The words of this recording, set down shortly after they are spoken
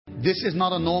This is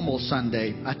not a normal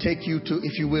Sunday. I take you to,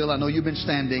 if you will, I know you've been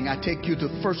standing, I take you to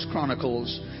 1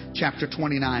 Chronicles chapter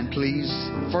 29, please.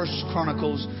 1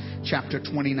 Chronicles chapter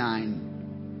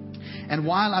 29. And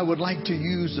while I would like to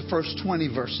use the first 20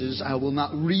 verses, I will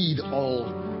not read all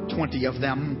 20 of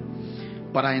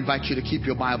them, but I invite you to keep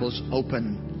your Bibles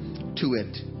open to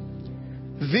it.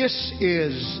 This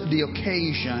is the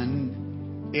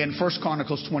occasion in 1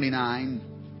 Chronicles 29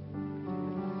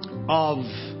 of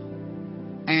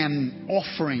an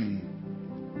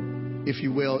offering, if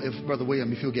you will. If Brother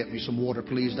William, if you'll get me some water,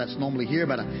 please. That's normally here,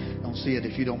 but I don't see it,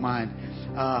 if you don't mind.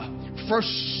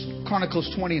 1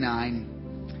 Chronicles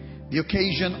 29, the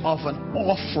occasion of an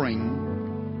offering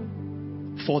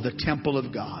for the temple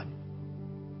of God.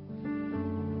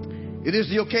 It is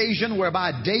the occasion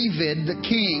whereby David, the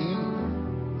king,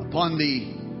 upon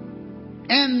the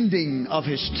ending of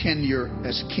his tenure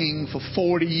as king for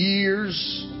 40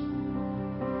 years,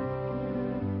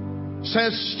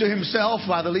 says to himself,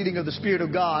 by the leading of the Spirit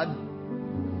of God,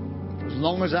 as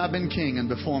long as I've been king and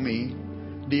before me,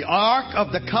 the Ark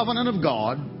of the Covenant of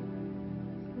God,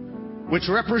 which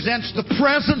represents the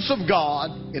presence of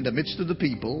God in the midst of the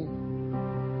people,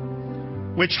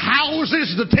 which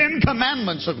houses the 10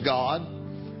 Commandments of God,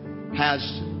 has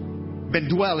been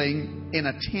dwelling in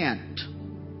a tent.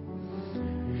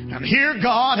 And here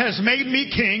God has made me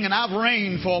king, and I've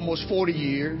reigned for almost 40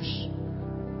 years.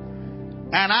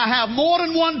 And I have more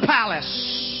than one palace.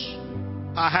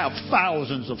 I have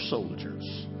thousands of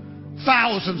soldiers,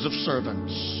 thousands of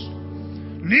servants,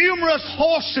 numerous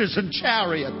horses and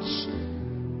chariots.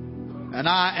 And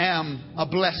I am a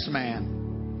blessed man.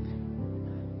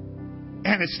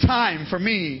 And it's time for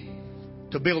me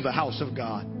to build a house of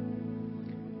God.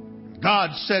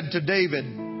 God said to David,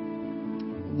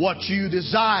 what you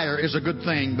desire is a good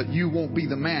thing, but you won't be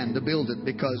the man to build it,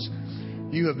 because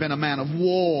you have been a man of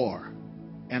war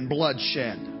and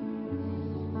bloodshed.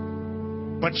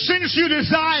 But since you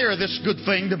desire this good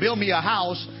thing, to build me a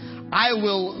house, I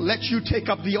will let you take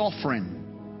up the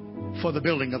offering for the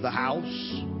building of the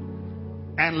house,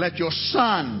 and let your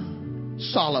son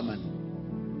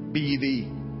Solomon be the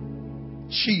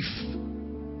chief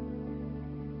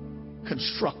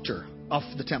constructor of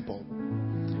the temple.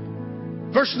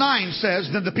 Verse 9 says,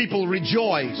 then the people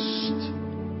rejoiced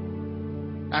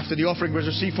after the offering was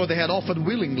received, for they had offered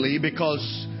willingly,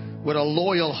 because with a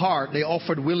loyal heart they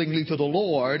offered willingly to the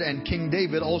Lord. And King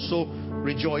David also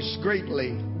rejoiced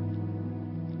greatly.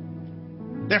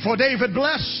 Therefore David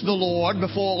blessed the Lord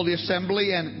before all the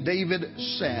assembly, and David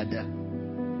said,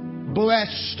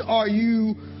 blessed are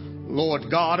you, Lord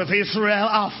God of Israel,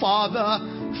 our Father,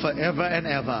 forever and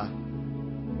ever.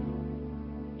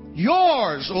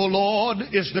 Yours, O Lord,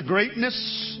 is the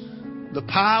greatness, the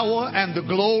power, and the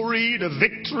glory, the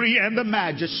victory, and the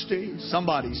majesty.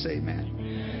 Somebody say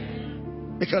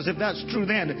amen. Because if that's true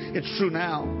then, it's true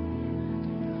now.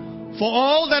 For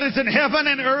all that is in heaven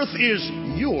and earth is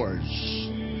yours.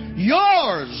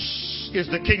 Yours is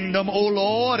the kingdom, O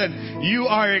Lord, and you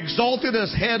are exalted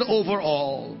as head over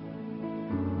all.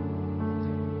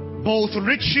 Both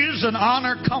riches and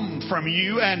honor come from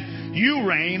you, and you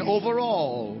reign over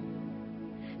all.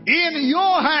 In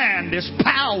your hand is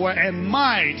power and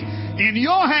might. In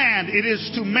your hand it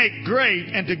is to make great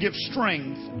and to give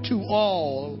strength to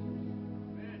all.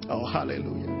 Oh,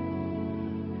 hallelujah.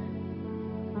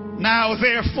 Now,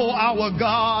 therefore, our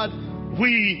God,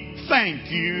 we thank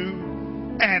you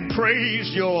and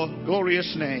praise your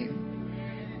glorious name.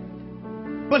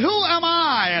 But who am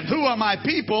I and who are my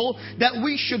people that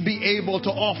we should be able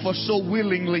to offer so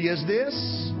willingly as this?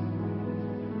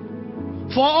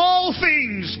 For all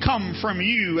things come from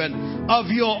you, and of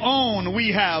your own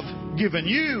we have given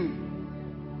you.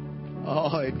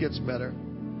 Oh, it gets better.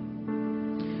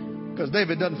 Because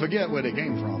David doesn't forget where they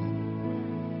came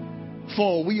from.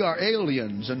 For we are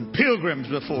aliens and pilgrims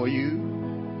before you,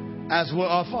 as were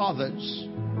our fathers.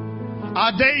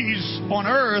 Our days on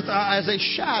earth are as a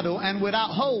shadow and without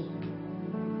hope.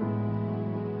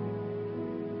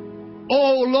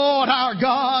 Oh Lord our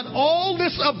God, all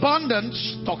this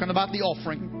abundance, talking about the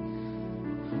offering,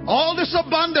 all this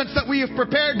abundance that we have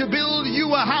prepared to build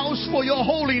you a house for your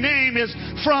holy name is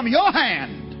from your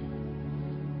hand,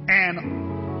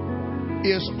 and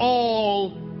is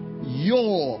all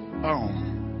your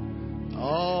own.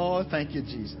 Oh, thank you,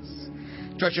 Jesus.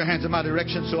 Stretch your hands in my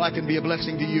direction so I can be a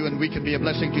blessing to you and we can be a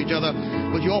blessing to each other.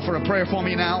 Would you offer a prayer for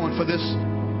me now and for this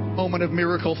moment of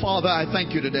miracle? Father, I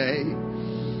thank you today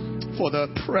for the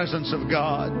presence of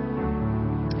God.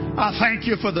 I thank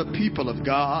you for the people of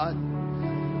God.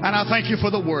 And I thank you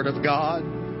for the Word of God.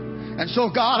 And so,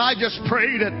 God, I just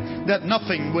pray that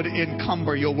nothing would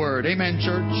encumber your Word. Amen,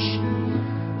 church.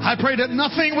 I pray that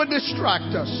nothing would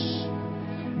distract us.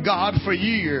 God, for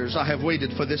years I have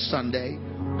waited for this Sunday.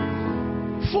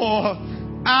 For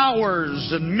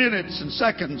hours and minutes and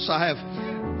seconds I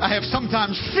have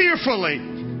sometimes fearfully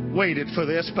waited for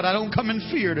this, but I don't come in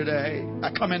fear today.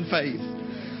 I come in faith.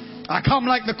 I come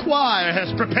like the choir has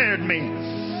prepared me.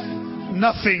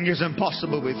 Nothing is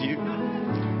impossible with you.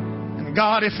 And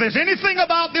God, if there's anything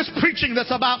about this preaching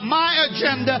that's about my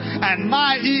agenda and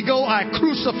my ego, I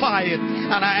crucify it,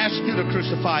 and I ask you to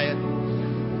crucify it.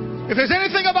 If there's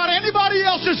anything about anybody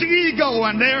else's ego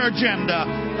and their agenda,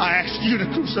 I ask you to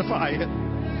crucify it.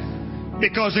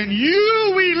 Because in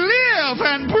you we live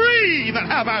and breathe and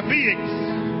have our being.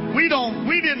 We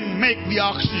didn't make the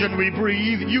oxygen we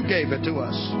breathe. You gave it to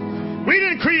us. We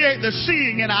didn't create the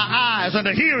seeing in our eyes and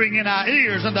the hearing in our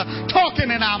ears and the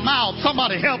talking in our mouth.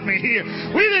 Somebody help me here.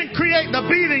 We didn't create the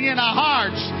beating in our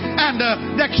hearts and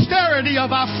the dexterity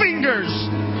of our fingers.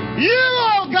 You,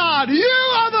 oh God, you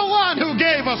are the one who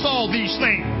gave us all these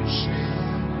things.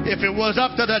 If it was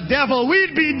up to the devil,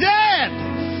 we'd be dead.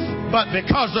 But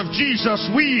because of Jesus,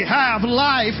 we have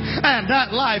life, and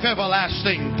that life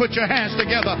everlasting. Put your hands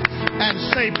together and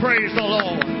say, praise the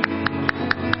Lord.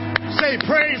 Say,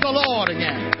 praise the Lord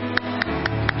again.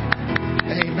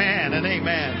 Amen and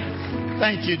amen.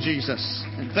 Thank you, Jesus.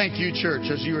 And thank you, church,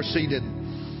 as you are seated.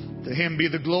 To Him be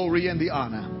the glory and the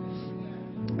honor.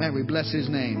 And we bless His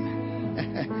name.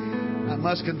 I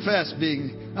must confess,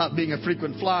 not being a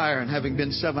frequent flyer and having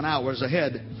been 7 hours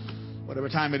ahead, whatever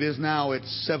time it is now,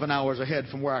 it's 7 hours ahead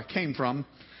from where I came from.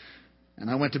 And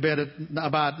I went to bed at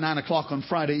about 9 o'clock on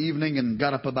Friday evening and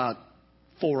got up about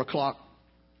 4 o'clock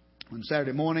on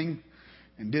Saturday morning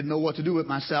and didn't know what to do with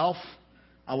myself.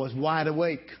 I was wide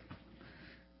awake,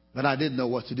 but I did know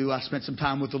what to do. I spent some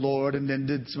time with the Lord and then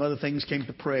did some other things, came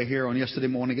to prayer here on yesterday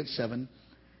morning at 7.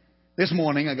 This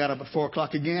morning I got up at 4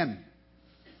 o'clock again,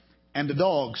 and the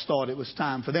dogs thought it was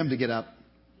time for them to get up.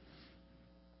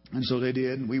 And so they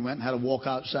did. And we went and had a walk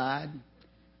outside.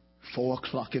 4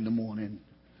 o'clock in the morning.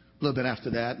 A little bit after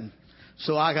that. And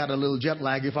so I got a little jet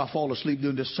lag. If I fall asleep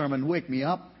during this sermon, wake me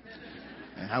up.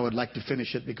 And I would like to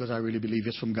finish it because I really believe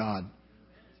it's from God.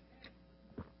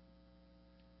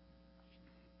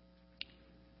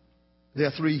 There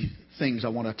are 3 things I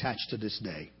want to attach to this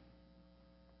day.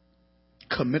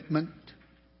 Commitment,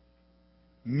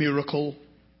 miracle,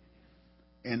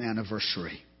 and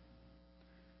anniversary.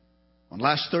 On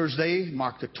last Thursday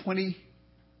marked the 26th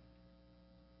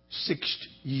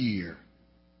year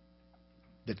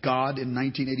that God in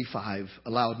 1985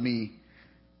 allowed me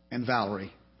and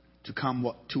Valerie to come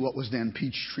to what was then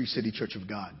Peachtree City Church of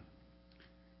God.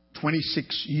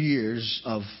 26 years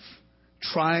of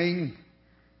trying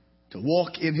to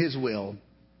walk in His will,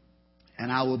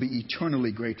 and I will be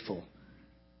eternally grateful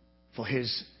for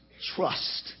His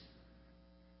trust.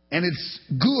 And it's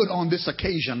good on this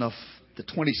occasion of the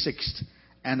 26th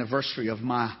anniversary of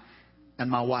my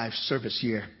and my wife's service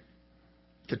year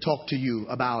to talk to you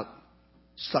about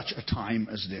such a time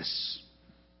as this.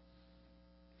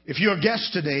 If you're a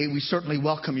guest today, we certainly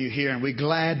welcome you here, and we're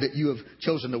glad that you have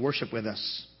chosen to worship with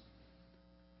us.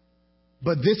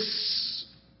 But this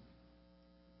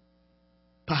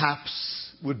perhaps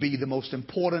would be the most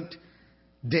important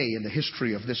day in the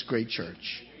history of this great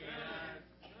church.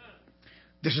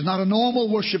 This is not a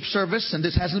normal worship service, and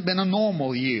this hasn't been a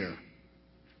normal year.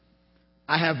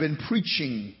 I have been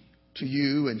preaching to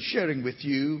you and sharing with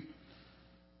you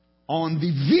on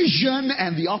the vision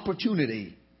and the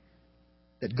opportunity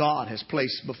that God has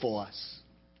placed before us.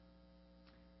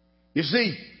 You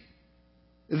see,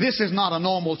 this is not a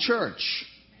normal church.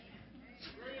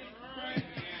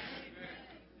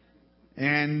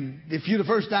 And if you're the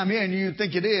first time here and you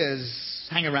think it is,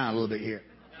 hang around a little bit here.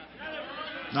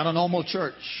 Not a normal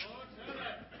church.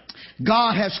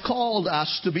 God has called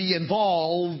us to be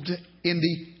involved in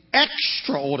the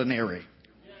extraordinary.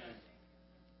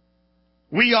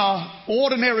 We are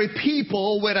ordinary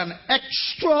people with an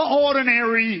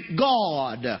extraordinary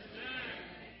God.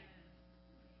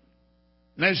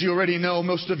 And as you already know,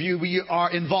 most of you, we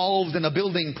are involved in a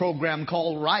building program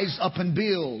called Rise Up and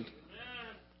Build.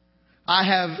 I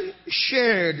have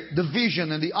shared the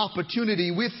vision and the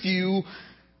opportunity with you,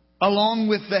 along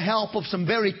with the help of some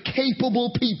very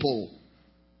capable people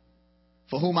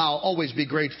for whom I'll always be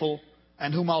grateful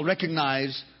and whom I'll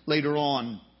recognize later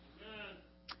on.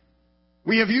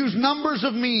 We have used numbers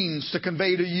of means to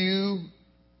convey to you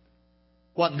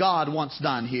what God wants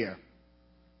done here.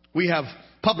 We have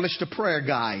published a prayer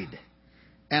guide,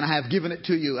 and I have given it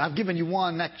to you. I've given you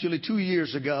one actually 2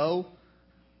 years ago,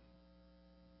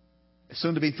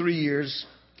 soon to be 3 years.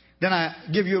 Then I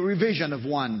give you a revision of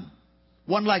one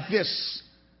like this.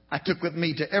 I took with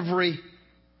me to every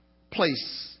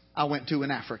place I went to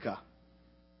in Africa.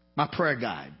 My prayer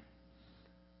guide.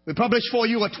 We published for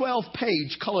you a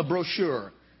 12-page color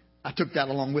brochure. I took that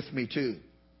along with me too,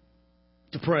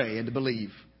 to pray and to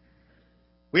believe.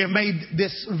 We have made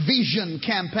this vision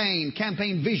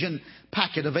campaign vision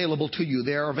packet available to you.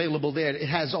 They are available there. It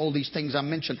has all these things I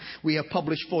mentioned. We have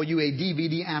published for you a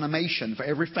DVD animation for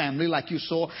every family, like you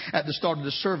saw at the start of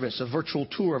the service, a virtual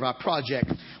tour of our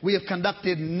project. We have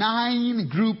conducted 9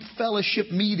 group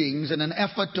fellowship meetings in an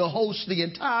effort to host the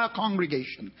entire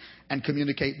congregation and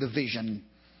communicate the vision.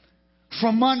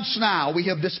 For months now, we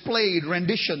have displayed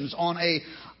renditions on a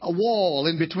wall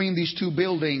in between these 2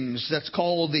 buildings that's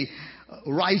called the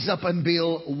Rise Up and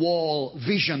Build Wall,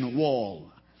 Vision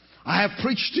Wall. I have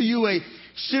preached to you a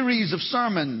series of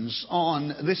sermons on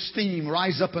this theme,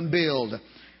 Rise Up and Build.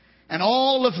 And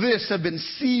all of this have been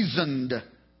seasoned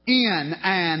in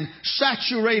and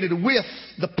saturated with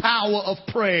the power of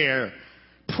prayer.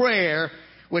 Prayer,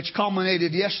 which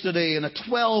culminated yesterday in a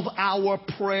 12-hour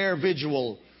prayer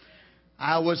vigil.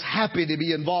 I was happy to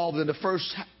be involved in the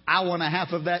first hour and a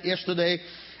half of that yesterday,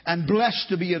 and blessed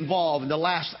to be involved in the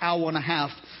last hour and a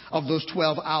half of those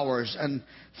 12 hours. And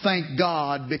thank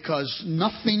God, because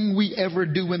nothing we ever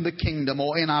do in the kingdom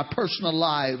or in our personal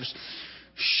lives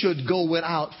should go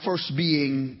without first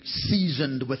being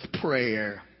seasoned with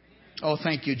prayer. Oh,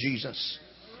 thank you, Jesus.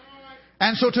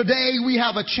 And so today we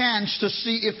have a chance to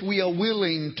see if we are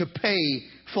willing to pay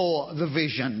for the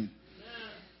vision.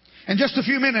 In just a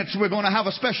few minutes, we're going to have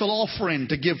a special offering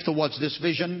to give towards this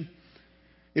vision.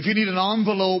 If you need an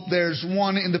envelope, there's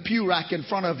one in the pew rack in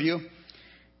front of you.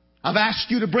 I've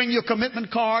asked you to bring your commitment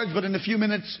cards, but in a few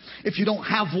minutes, if you don't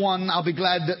have one, I'll be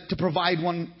glad to provide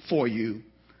one for you.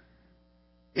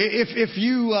 If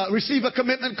you receive a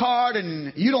commitment card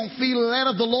and you don't feel led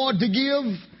of the Lord to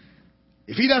give,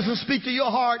 if He doesn't speak to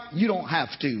your heart, you don't have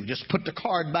to. Just put the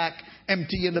card back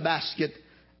empty in the basket,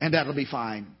 and that'll be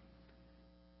fine.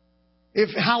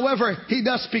 If, however, He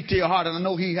does speak to your heart, and I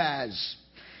know He has,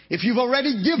 if you've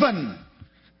already given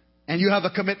and you have a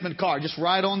commitment card, just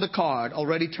write on the card,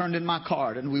 already turned in my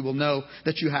card, and we will know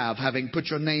that you have, having put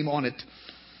your name on it.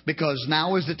 Because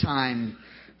now is the time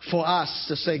for us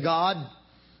to say, God,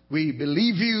 we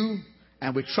believe you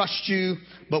and we trust you,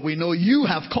 but we know you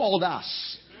have called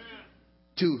us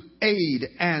to aid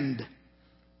and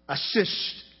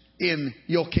assist in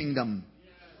your kingdom.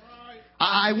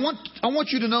 I want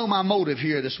you to know my motive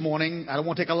here this morning. I don't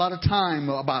want to take a lot of time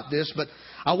about this, but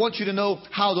I want you to know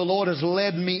how the Lord has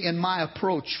led me in my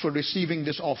approach for receiving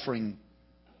this offering.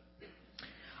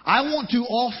 I want to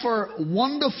offer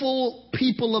wonderful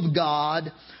people of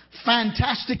God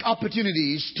fantastic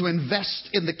opportunities to invest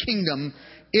in the kingdom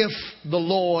if the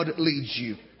Lord leads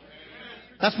you.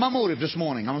 That's my motive this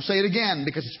morning. I'm going to say it again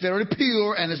because it's very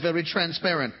pure and it's very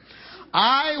transparent.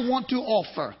 I want to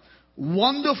offer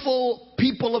wonderful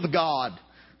people of God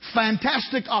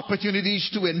fantastic opportunities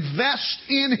to invest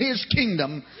in His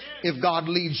kingdom if God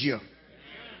leads you.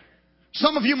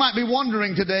 Some of you might be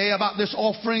wondering today about this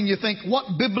offering. You think,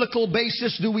 what biblical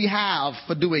basis do we have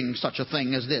for doing such a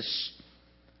thing as this?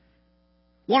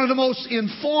 One of the most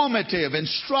informative,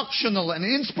 instructional, and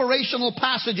inspirational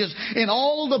passages in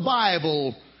all the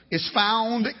Bible is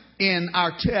found in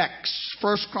our text,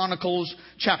 1 Chronicles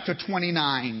chapter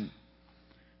 29.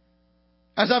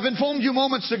 As I've informed you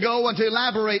moments ago, and to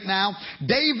elaborate now,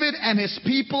 David and his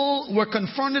people were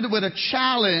confronted with a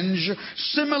challenge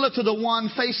similar to the one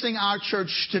facing our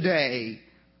church today.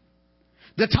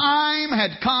 The time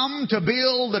had come to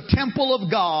build the temple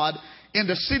of God in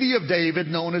the city of David,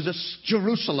 known as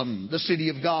Jerusalem, the city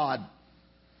of God.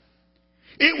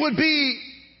 It would be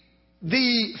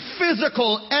the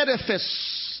physical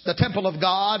edifice, the temple of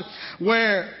God,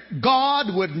 where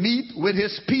God would meet with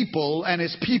His people and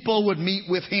His people would meet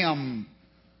with Him.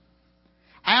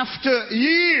 After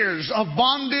years of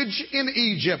bondage in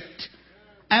Egypt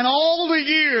and all the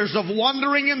years of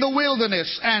wandering in the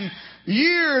wilderness and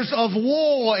years of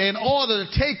war in order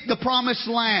to take the promised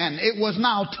land, it was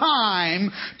now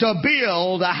time to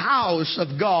build a house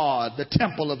of God, the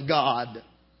temple of God.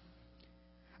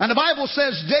 And the Bible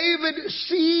says David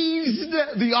seized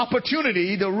the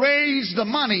opportunity to raise the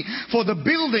money for the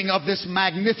building of this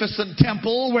magnificent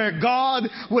temple where God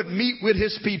would meet with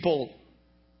His people.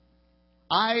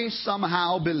 I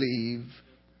somehow believe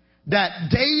that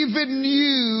David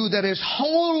knew that his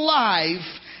whole life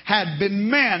had been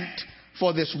meant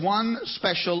for this one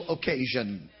special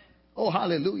occasion. Oh,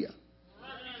 hallelujah.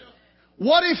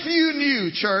 What if you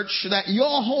knew, church, that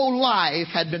your whole life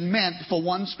had been meant for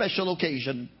one special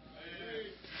occasion?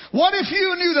 What if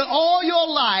you knew that all your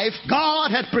life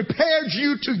God had prepared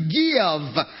you to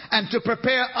give and to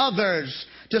prepare others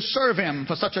to serve Him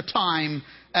for such a time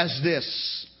as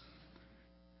this?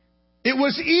 It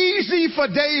was easy for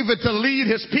David to lead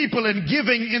his people in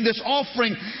giving in this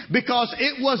offering because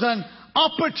it was an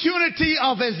opportunity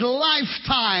of his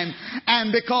lifetime,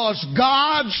 and because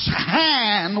God's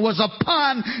hand was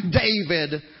upon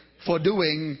David for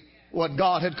doing what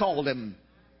God had called him.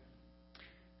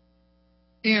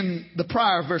 In the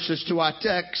prior verses to our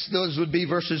text, those would be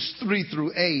verses 3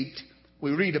 through 8, we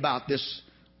read about this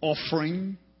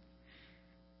offering.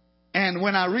 And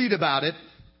when I read about it,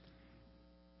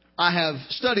 I have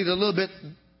studied a little bit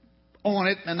on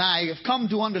it, and I have come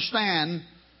to understand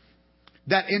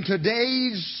that in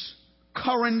today's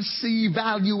currency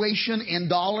valuation in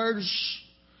dollars,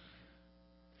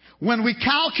 when we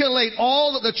calculate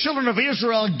all that the children of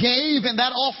Israel gave in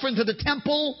that offering to the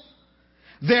temple,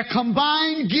 their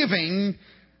combined giving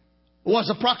was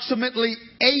approximately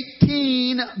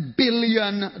 $18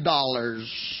 billion.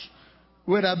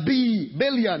 With a B,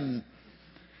 billion.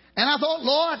 And I thought,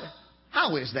 Lord,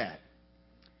 how is that?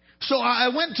 So I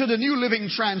went to the New Living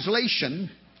Translation,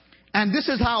 and this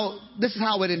is how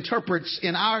it interprets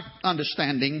in our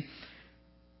understanding.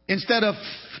 Instead of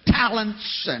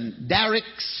talents and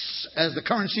derricks, as the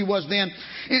currency was then,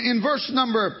 in verse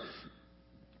number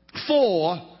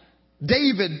 4,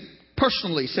 David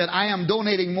personally said, I am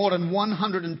donating more than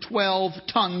 112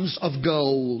 tons of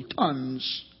gold.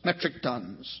 Tons. Metric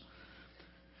tons.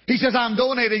 He says, I'm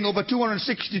donating over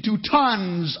 262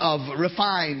 tons of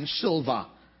refined silver.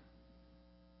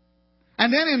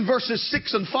 And then in verses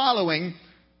 6 and following,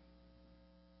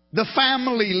 the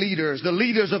family leaders, the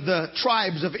leaders of the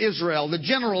tribes of Israel, the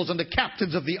generals and the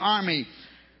captains of the army,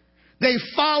 they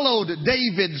followed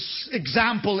David's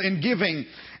example in giving.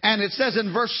 And it says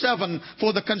in verse 7,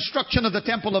 for the construction of the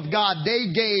temple of God, they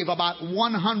gave about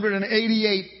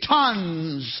 188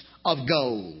 tons of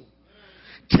gold.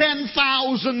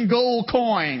 10,000 gold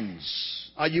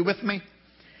coins. Are you with me?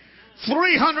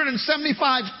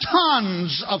 375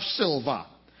 tons of silver.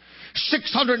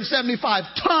 675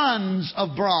 tons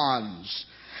of bronze.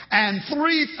 And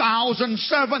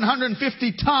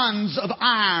 3,750 tons of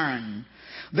iron.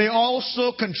 They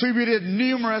also contributed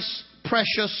numerous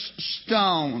precious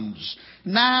stones.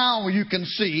 Now you can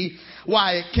see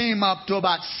why it came up to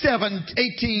about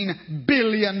 $18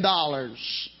 billion.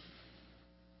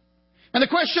 And the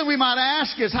question we might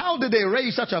ask is, how did they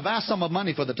raise such a vast sum of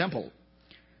money for the temple?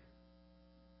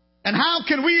 And how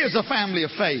can we as a family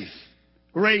of faith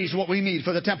raise what we need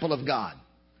for the temple of God?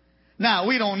 Now,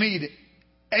 we don't need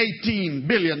 $18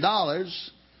 billion.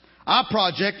 Our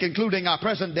project, including our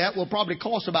present debt, will probably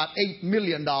cost about $8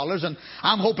 million. And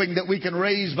I'm hoping that we can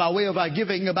raise, by way of our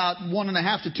giving, about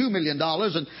 $1.5 to $2 million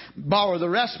and borrow the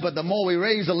rest. But the more we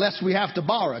raise, the less we have to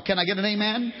borrow. Can I get an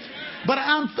amen? But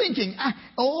I'm thinking,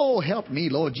 oh, help me,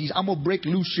 Lord Jesus. I'm going to break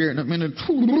loose here in a minute.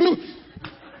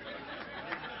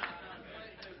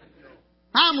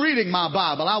 I'm reading my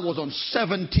Bible. I was on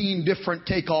 17 different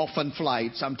takeoff and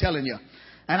flights, I'm telling you.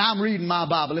 And I'm reading my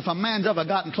Bible. If a man's ever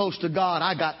gotten close to God,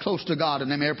 I got close to God in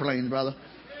them airplanes, brother.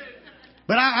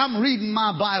 But I'm reading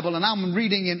my Bible, and I'm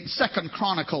reading in 2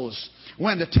 Chronicles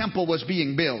when the temple was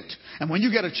being built. And when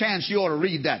you get a chance, you ought to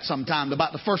read that sometime,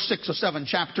 about the first 6 or 7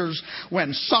 chapters,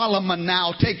 when Solomon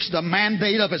now takes the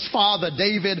mandate of his father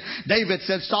David. David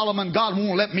said, Solomon, God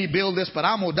won't let me build this, but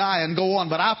I'm going to die and go on.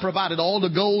 But I provided all the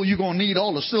gold you're going to need,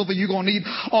 all the silver you're going to need,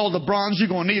 all the bronze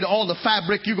you're going to need, all the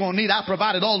fabric you're going to need. I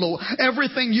provided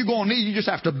everything you're going to need. You just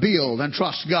have to build and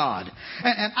trust God.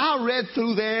 And I read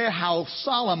through there how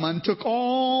Solomon took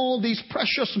all these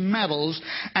precious metals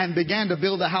and began to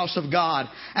build the house of God.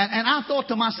 And I thought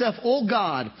to myself, oh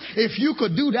God, if you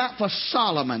could do that for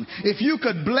Solomon, if you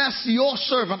could bless your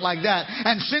servant like that,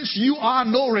 and since you are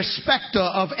no respecter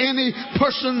of any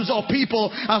persons or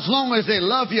people as long as they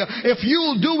love you, if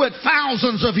you'll do it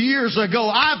thousands of years ago,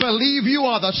 I believe you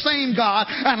are the same God.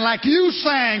 And like you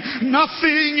sang,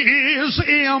 nothing is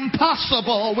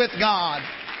impossible with God.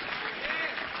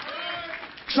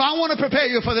 So I want to prepare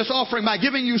you for this offering by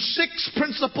giving you 6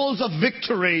 principles of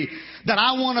victory that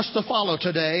I want us to follow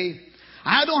today.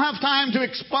 I don't have time to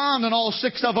expound on all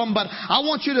 6 of them, but I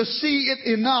want you to see it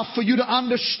enough for you to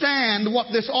understand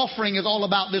what this offering is all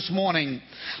about this morning.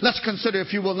 Let's consider,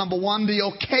 if you will, number 1, the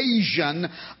occasion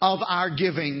of our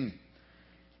giving.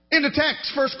 In the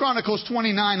text, 1 Chronicles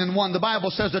 29:1, the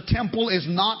Bible says the temple is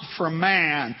not for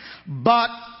man, but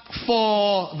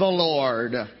for the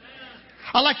Lord.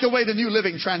 I like the way the New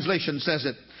Living Translation says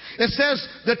it. It says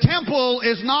the temple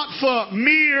is not for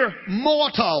mere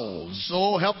mortals.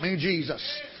 Oh, help me, Jesus.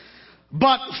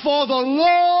 but for the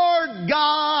Lord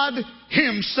God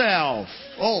himself.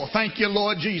 Oh, thank you,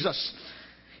 Lord Jesus.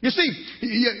 You see,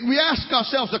 we ask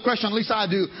ourselves the question, at least I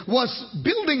do, was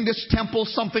building this temple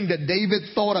something that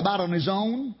David thought about on his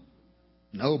own?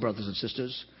 No, brothers and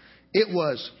sisters. It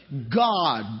was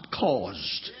God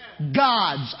caused.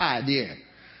 God's idea.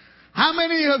 How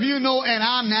many of you know in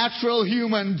our natural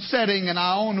human setting and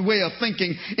our own way of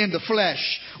thinking in the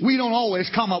flesh, we don't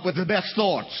always come up with the best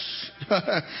thoughts?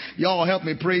 Y'all help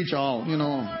me preach, I'll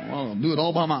do it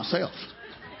all by myself.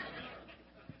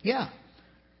 Yeah.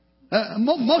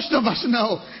 Most of us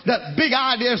know that big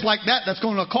ideas like that's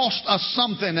going to cost us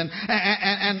something and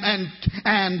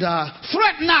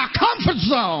threaten our comfort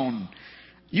zone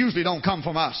usually don't come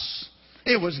from us.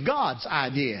 It was God's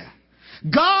idea.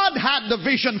 God had the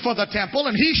vision for the temple,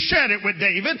 and he shared it with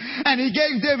David, and he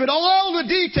gave David all the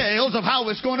details of how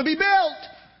it's going to be built.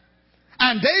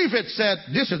 And David said,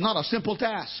 this is not a simple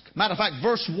task. Matter of fact,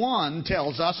 verse 1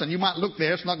 tells us, and you might look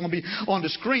there, it's not going to be on the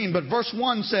screen, but verse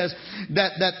 1 says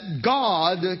that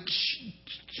God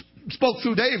spoke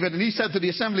through David, and he said to the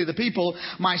assembly of the people,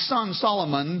 my son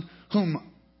Solomon, whom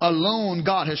alone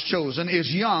God has chosen,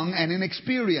 is young and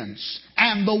inexperienced.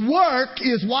 And the work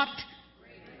is what?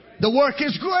 The work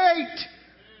is great.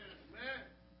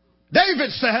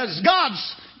 David says,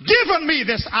 God's given me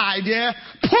this idea,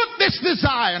 put this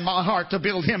desire in my heart to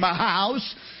build him a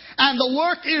house, and the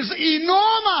work is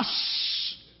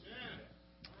enormous.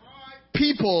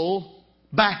 People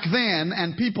back then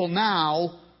and people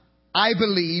now, I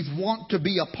believe, want to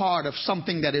be a part of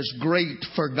something that is great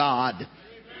for God.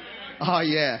 Oh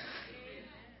yeah.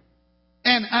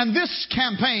 And this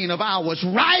campaign of ours,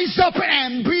 Rise Up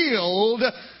and Build,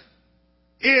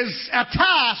 is a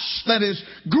task that is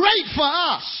great for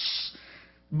us,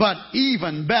 but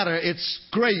even better, it's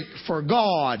great for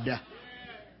God.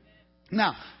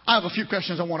 Now, I have a few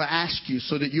questions I want to ask you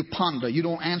so that you ponder. You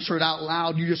don't answer it out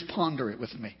loud, you just ponder it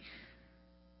with me.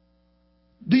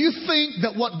 Do you think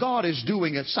that what God is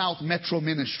doing at South Metro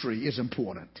Ministry is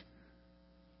important?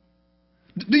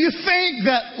 Do you think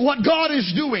that what God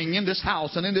is doing in this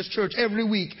house and in this church every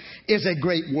week is a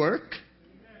great work?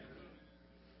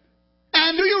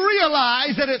 And do you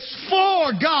realize that it's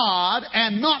for God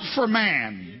and not for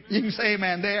man? You can say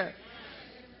amen there.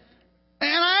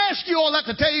 And I ask you all that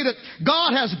to tell you that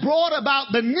God has brought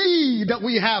about the need that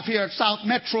we have here at South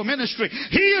Metro Ministry.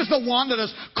 He is the one that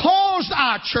has caused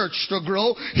our church to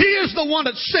grow. He is the one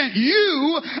that sent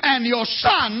you and your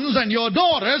sons and your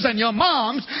daughters and your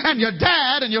moms and your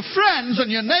dad and your friends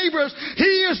and your neighbors.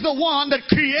 He is the one that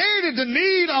created the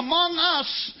need among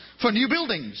us for new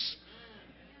buildings.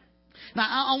 Now,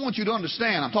 I want you to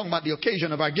understand, I'm talking about the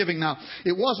occasion of our giving now.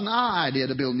 It wasn't our idea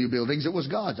to build new buildings. It was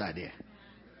God's idea.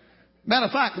 Matter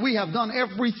of fact, we have done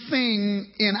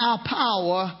everything in our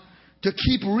power to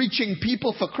keep reaching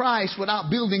people for Christ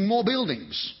without building more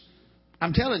buildings.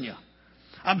 I'm telling you.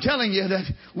 I'm telling you that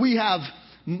we have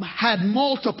had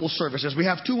multiple services. We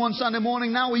have 2 on Sunday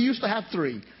morning now. We used to have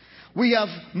 3. We have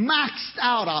maxed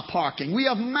out our parking. We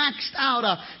have maxed out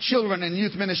our children and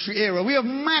youth ministry area. We have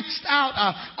maxed out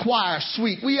our choir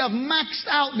suite. We have maxed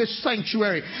out this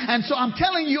sanctuary. And so I'm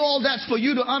telling you all that's for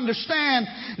you to understand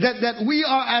that we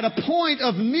are at a point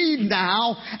of need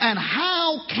now. And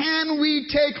how can we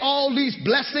take all these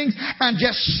blessings and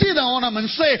just sit on them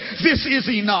and say, this is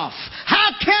enough?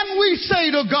 How can we say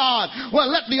to God,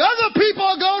 well, let the other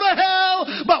people go to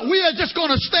hell, but we are just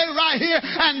going to stay right here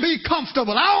and be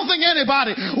comfortable? I don't think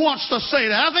anybody wants to say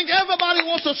that. I think everybody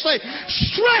wants to say,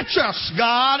 stretch us,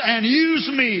 God, and use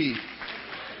me.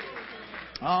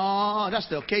 Oh, that's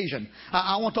the occasion.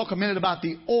 I want to talk a minute about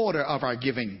the order of our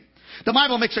giving. The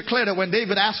Bible makes it clear that when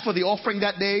David asked for the offering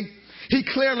that day, he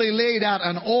clearly laid out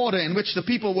an order in which the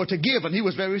people were to give, and he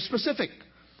was very specific.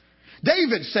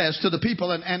 David says to the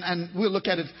people, and we'll look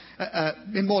at it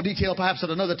in more detail perhaps at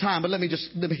another time, but let me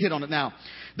hit on it now.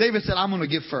 David said, I'm going to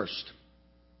give first.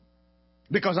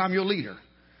 Because I'm your leader.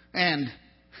 And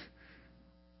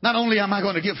not only am I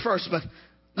going to give first, but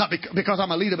not because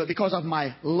I'm a leader, but because of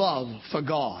my love for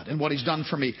God and what he's done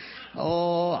for me.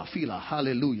 Oh, I feel a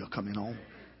hallelujah coming on.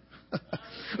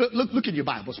 Look in your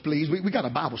Bibles, please. We got a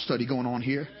Bible study going on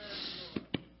here.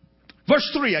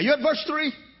 Verse 3. Are you at verse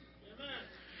 3?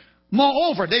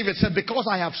 Moreover, David said, because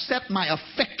I have set my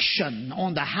affection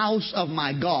on the house of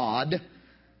my God,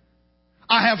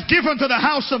 I have given to the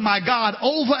house of my God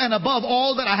over and above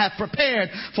all that I have prepared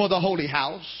for the holy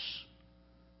house,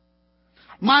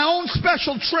 my own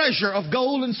special treasure of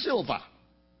gold and silver.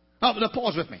 Oh,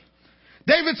 pause with me.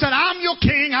 David said, I'm your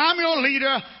king, I'm your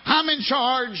leader, I'm in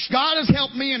charge. God has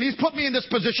helped me and he's put me in this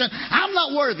position. I'm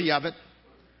not worthy of it.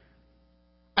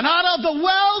 And out of the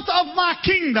wealth of my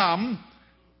kingdom,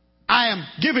 I am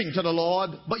giving to the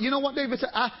Lord. But you know what David said?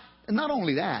 Not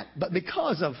only that, but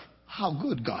because of how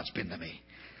good God's been to me,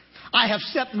 I have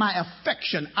set my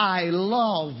affection. I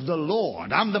love the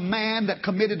Lord. I'm the man that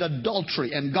committed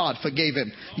adultery and God forgave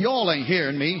him. Y'all ain't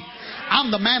hearing me.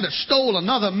 I'm the man that stole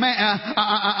another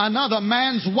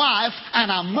man's wife,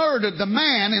 and I murdered the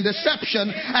man in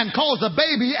deception and caused a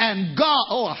baby, and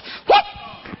God, what?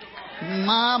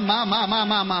 My.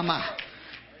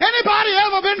 Anybody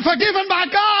ever been forgiven by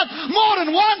God more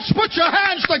than once? Put your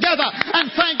hands together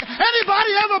and thank.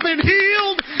 Anybody ever been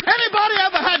healed? Anybody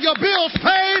ever had your bills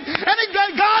paid?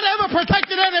 God ever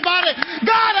protected anybody?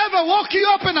 God ever woke you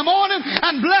up in the morning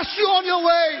and blessed you on your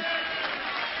way?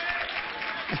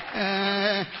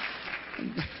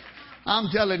 I'm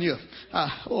telling you.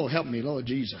 Help me, Lord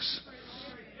Jesus.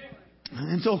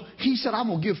 And so he said, I'm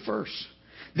going to give first.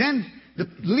 Then the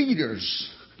leaders,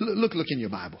 look in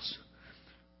your Bibles.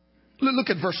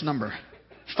 Look at verse number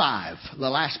 5, the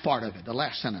last part of it, the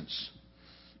last sentence.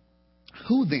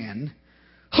 Who then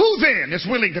is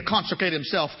willing to consecrate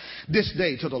himself this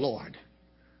day to the Lord?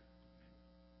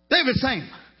 David's saying,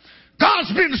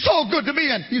 God's been so good to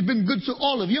me, and he's been good to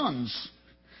all of yuns.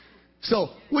 So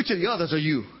which of the others of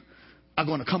you are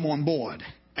going to come on board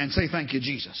and say thank you,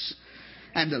 Jesus?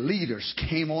 And the leaders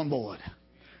came on board.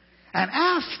 And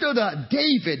after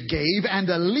David gave and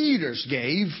the leaders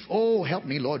gave, help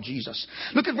me, Lord Jesus.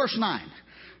 Look at verse 9.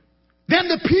 Then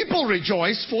the people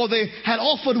rejoiced, for they had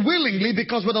offered willingly,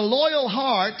 because with a loyal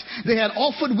heart they had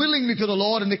offered willingly to the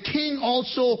Lord, and the king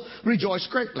also rejoiced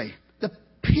greatly. The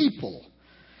people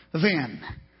then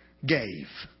gave.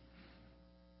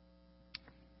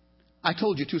 I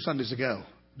told you 2 Sundays ago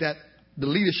that the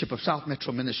leadership of South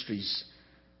Metro Ministries,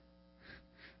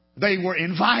 they were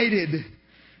invited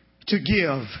to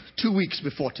give 2 weeks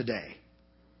before today.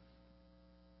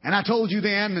 And I told you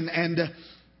then, and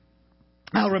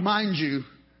I'll remind you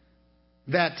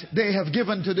that they have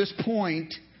given to this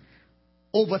point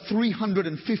over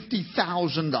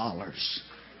 $350,000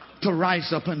 to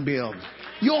rise up and build.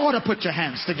 You ought to put your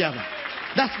hands together.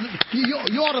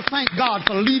 You ought to thank God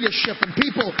for leadership and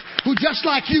people who, just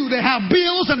like you, they have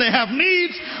bills and they have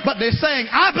needs, but they're saying,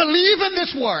 I believe in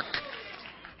this work.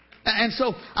 And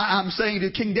so I'm saying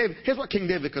to King David, here's what King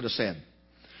David could have said.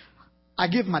 I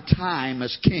give my time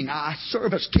as king. I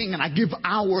serve as king, and I give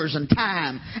hours and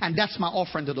time, and that's my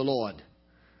offering to the Lord.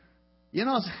 You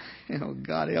know,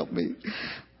 God help me.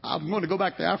 I'm going to go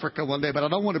back to Africa one day, but I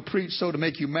don't want to preach so to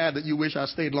make you mad that you wish I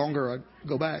stayed longer or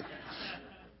go back.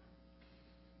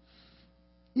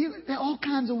 There are all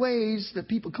kinds of ways that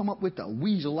people come up with to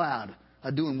weasel out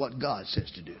of doing what God says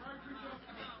to do.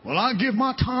 Well, I give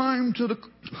my time to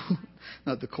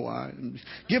not the choir.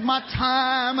 Give my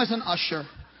time as an usher.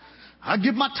 I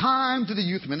give my time to the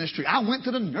youth ministry. I went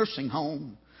to the nursing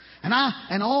home. And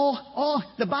all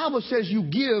the Bible says you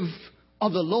give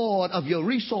of the Lord of your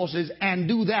resources and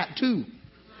do that too.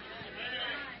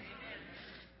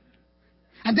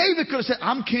 And David could have said,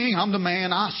 I'm king, I'm the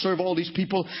man, I serve all these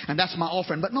people, and that's my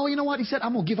offering. But no, you know what? He said,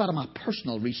 I'm going to give out of my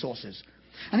personal resources.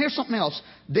 And here's something else.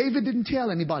 David didn't tell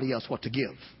anybody else what to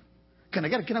give. Can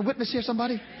I witness here,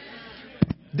 somebody?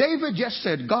 David just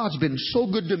said, God's been so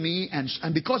good to me, and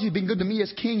because he's been good to me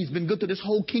as king, he's been good to this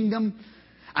whole kingdom.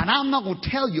 And I'm not going to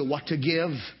tell you what to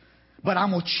give, but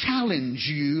I'm going to challenge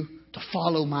you to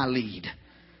follow my lead.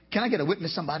 Can I get a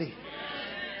witness, somebody?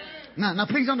 Now,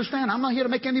 please understand, I'm not here to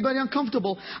make anybody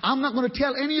uncomfortable. I'm not going to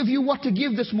tell any of you what to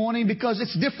give this morning because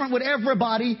it's different with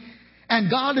everybody. And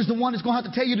God is the one that's going to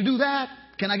have to tell you to do that.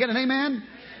 Can I get an amen?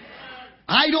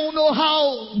 I don't know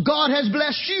how God has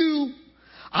blessed you.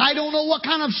 I don't know what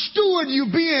kind of steward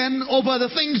you've been over the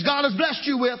things God has blessed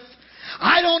you with.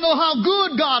 I don't know how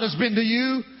good God has been to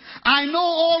you. I know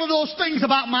all of those things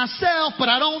about myself, but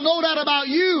I don't know that about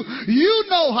you. You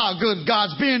know how good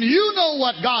God's been. You know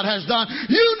what God has done.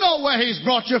 You know where He's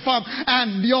brought you from.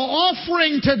 And your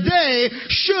offering today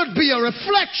should be a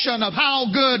reflection of how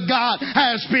good God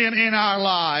has been in our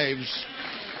lives.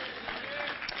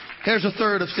 Here's a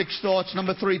third of 6 thoughts.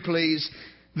 Number 3, please.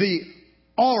 The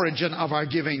origin of our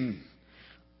giving.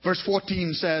 Verse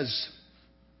 14 says,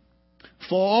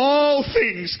 for all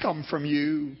things come from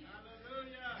you,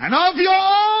 and of your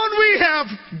own we have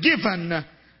given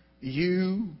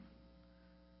you.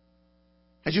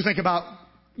 As you think about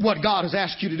what God has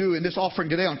asked you to do in this offering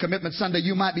today on Commitment Sunday,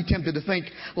 you might be tempted to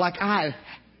think like I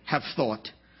have thought.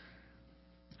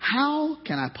 How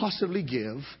can I possibly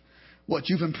give what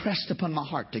you've impressed upon my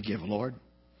heart to give, Lord?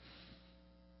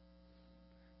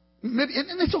 Maybe,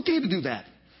 and it's okay to do that.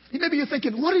 Maybe you're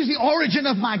thinking, what is the origin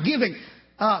of my giving?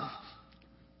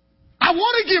 I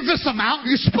want to give this amount.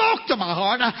 You spoke to my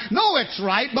heart. I know it's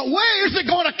right, but where is it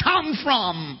going to come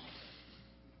from?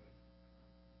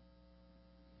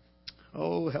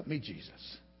 Oh, help me,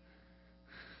 Jesus.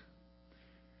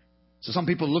 So some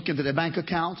people look into their bank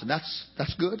accounts, and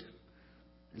that's good.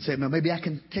 And say, well, maybe I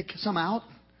can take some out.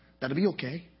 That'll be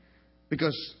okay.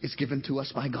 Because it's given to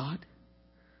us by God.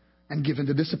 And given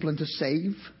the discipline to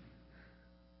save.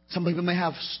 Some people may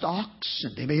have stocks,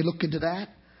 and they may look into that.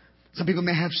 Some people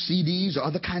may have CDs or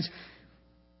other kinds.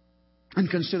 And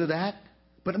consider that.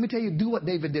 But let me tell you, do what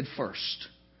David did first.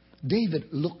 David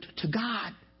looked to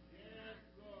God.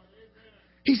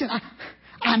 He said,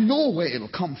 I know where it'll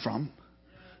come from.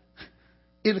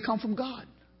 It'll come from God.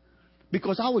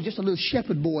 Because I was just a little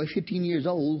shepherd boy, 15 years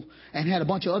old, and had a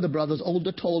bunch of other brothers,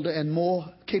 older, taller, and more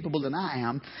capable than I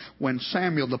am, when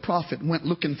Samuel the prophet went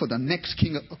looking for the next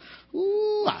king.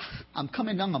 Ooh, I'm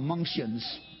coming down amongst you.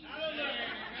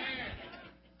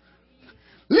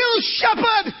 Little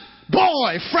shepherd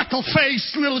boy,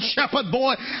 freckle-faced little shepherd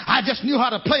boy. I just knew how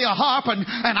to play a harp, and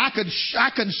I could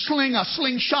sling a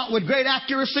slingshot with great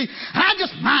accuracy. And I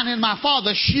just minded my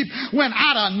father's sheep when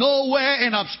out of nowhere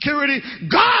in obscurity,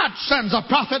 God sends a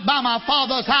prophet by my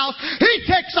father's house. He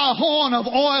takes a horn of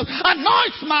oil,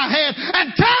 anoints my head,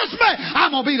 and tells me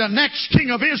I'm going to be the next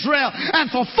king of Israel. And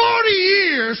for 40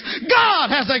 years, God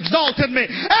has exalted me.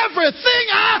 Everything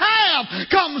I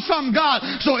have comes from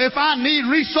God. So if I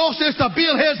need resources to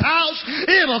build His house,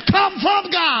 it'll come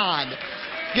from God.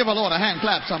 Give the Lord a hand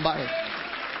clap, somebody.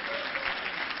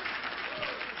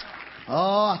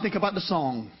 Oh, I think about the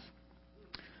song.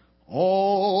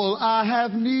 All I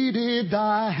have needed,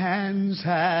 thy hands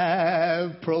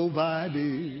have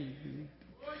provided.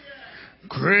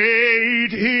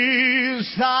 Great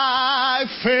is thy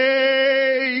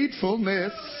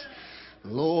faithfulness,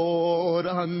 Lord,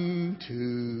 unto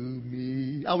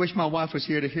me. I wish my wife was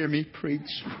here to hear me preach.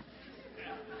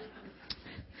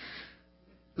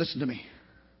 Listen to me.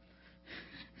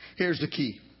 Here's the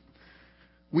key.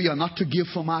 We are not to give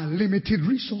from our limited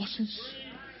resources.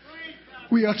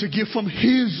 We are to give from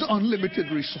His unlimited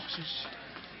resources.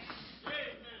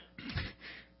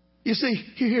 You see,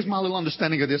 here's my little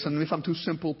understanding of this, and if I'm too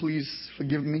simple, please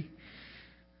forgive me.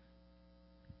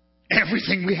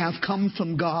 Everything we have comes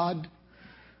from God.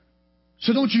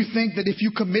 So don't you think that if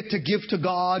you commit to give to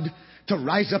God, to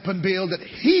rise up and build, that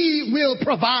He will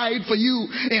provide for you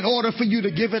in order for you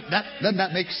to give it? Doesn't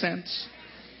that make sense?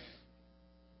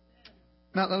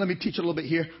 Now, let me teach a little bit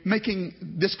here.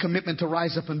 Making this commitment to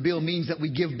rise up and build means that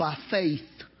we give by faith.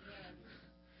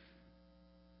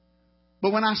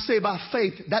 But when I say by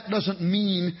faith, that doesn't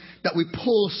mean that we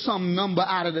pull some number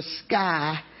out of the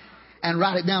sky and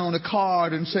write it down on a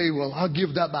card and say, well, I'll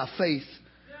give that by faith.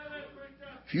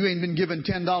 If you ain't been giving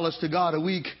 $10 to God a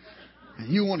week,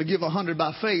 and you want to give 100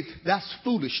 by faith, that's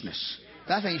foolishness.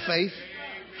 That ain't faith.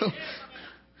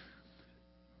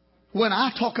 When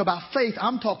I talk about faith,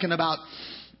 I'm talking about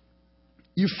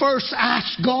you first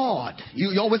ask God.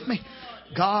 Y'all with me?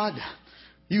 God,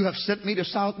 you have sent me to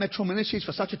South Metro Ministries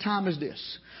for such a time as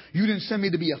this. You didn't send me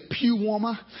to be a pew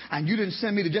warmer, and you didn't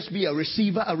send me to just be a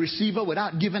receiver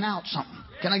without giving out something.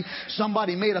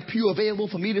 Somebody made a pew available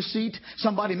for me to seat.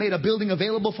 Somebody made a building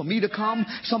available for me to come.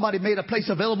 Somebody made a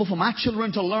place available for my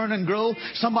children to learn and grow.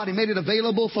 Somebody made it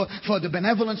available for the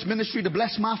benevolence ministry to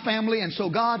bless my family. And so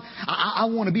God, I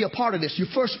want to be a part of this. You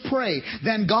first pray.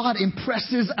 Then God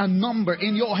impresses a number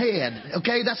in your head.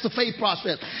 Okay, that's the faith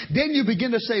process. Then you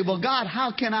begin to say, well, God,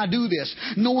 how can I do this?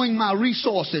 Knowing my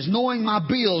resources, knowing my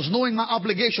bills, knowing my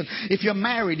obligation. If you're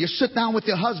married, you sit down with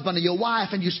your husband or your wife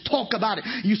and you talk about it.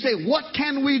 You say, what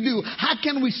can we do? How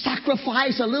can we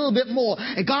sacrifice a little bit more?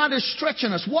 And God is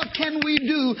stretching us. What can we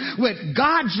do with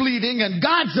God's leading and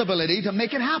God's ability to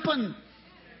make it happen?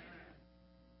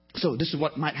 So this is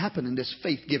what might happen in this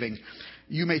faith giving.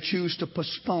 You may choose to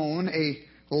postpone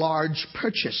a large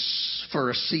purchase for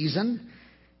a season.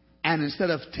 And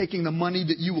instead of taking the money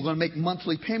that you were going to make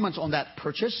monthly payments on that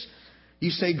purchase,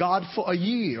 you say, God, for a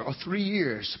year or 3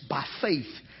 years, by faith,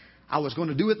 I was going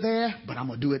to do it there, but I'm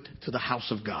going to do it to the house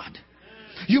of God.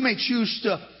 You may choose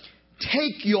to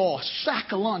take your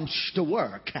sack lunch to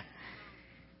work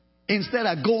instead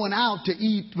of going out to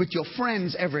eat with your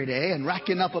friends every day and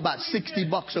racking up about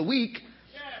 $60 a week.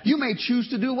 You may choose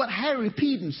to do what Harry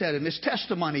Peden said in his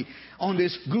testimony on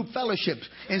this group fellowship.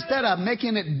 Instead of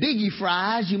making it biggie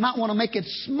fries, you might want to make it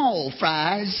small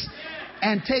fries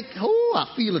and take,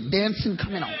 I feel it dancing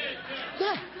coming on.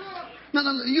 Yeah. No.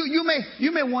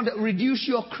 You may want to reduce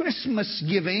your Christmas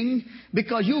giving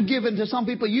because you give it to some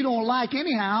people you don't like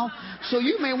anyhow. So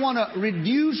you may want to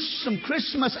reduce some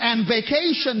Christmas and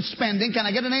vacation spending. Can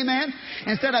I get an amen?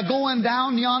 Instead of going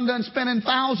down yonder and spending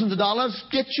thousands of dollars,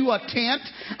 get you a tent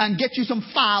and get you some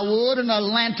firewood and a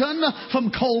lantern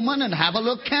from Coleman and have a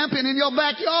little camping in your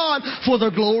backyard for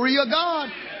the glory of God.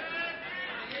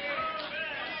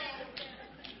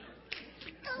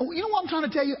 You know what I'm trying to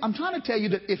tell you? I'm trying to tell you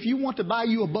that if you want to buy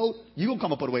you a boat, you're going to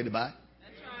come up with a way to buy it.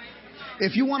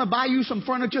 If you want to buy you some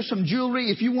furniture, some jewelry,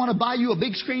 if you want to buy you a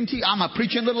big screen TV, I'm a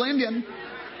preaching little Indian.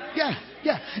 Yeah.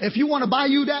 If you want to buy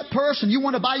you that purse and you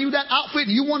want to buy you that outfit,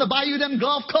 you want to buy you them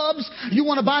glove cubs, you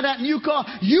want to buy that new car,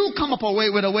 you come up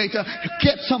with a way to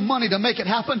get some money to make it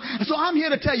happen. And so I'm here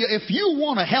to tell you, if you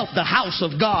want to help the house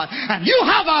of God and you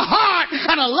have a heart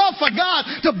and a love for God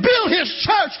to build His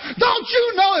church, don't you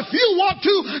know if you want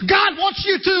to, God wants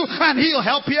you to, and He'll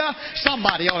help you?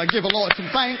 Somebody ought to give the Lord some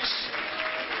thanks.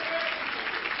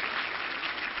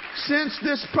 Since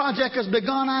this project has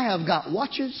begun, I have got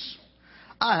watches.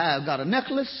 I have got a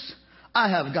necklace. I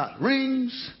have got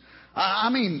rings.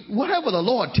 I mean, whatever the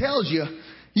Lord tells you,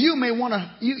 you may want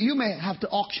to. You may have to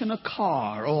auction a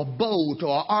car or a boat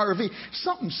or an RV,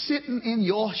 something sitting in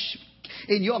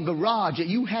your garage that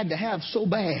you had to have so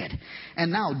bad,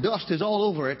 and now dust is all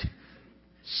over it.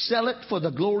 Sell it for the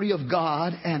glory of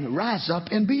God and rise up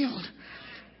and build.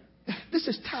 This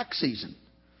is tax season.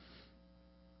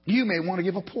 You may want to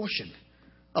give a portion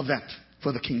of that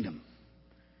for the kingdom.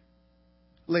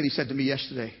 A lady said to me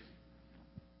yesterday,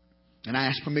 and I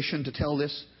asked permission to tell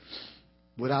this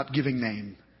without giving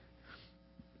name.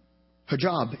 Her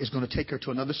job is going to take her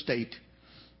to another state.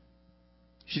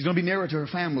 She's going to be nearer to her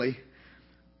family,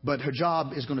 but her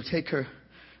job is going to take her,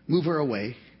 move her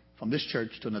away from this church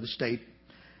to another state.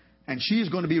 And she is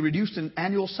going to be reduced in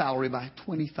annual salary by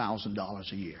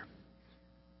 $20,000 a year.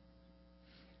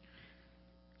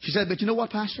 She said, but you know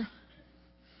what, Pastor?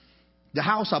 The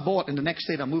house I bought in the next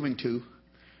state I'm moving to,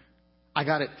 I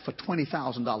got it for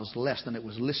 $20,000 less than it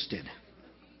was listed.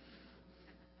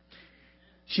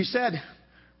 She said,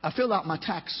 I filled out my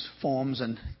tax forms,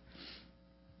 and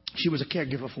she was a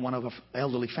caregiver for one of her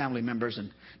elderly family members and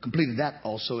completed that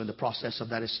also in the process of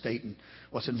that estate and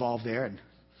what's involved there. And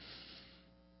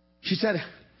she said,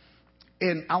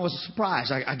 and I was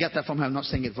surprised. I get that from her. I'm not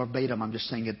saying it verbatim. I'm just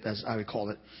saying it as I recall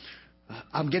it.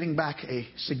 I'm getting back a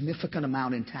significant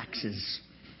amount in taxes.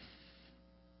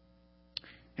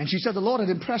 And she said, the Lord had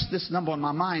impressed this number on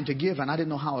my mind to give, and I didn't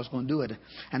know how I was going to do it.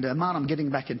 And the amount I'm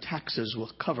getting back in taxes will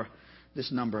cover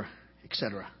this number,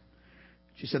 etc.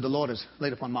 She said, the Lord has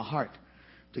laid upon my heart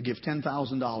to give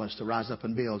 $10,000 to rise up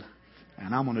and build.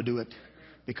 And I'm going to do it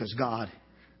because God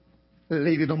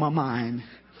laid it on my mind.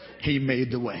 He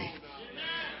made the way.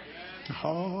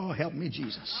 Oh, help me,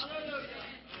 Jesus.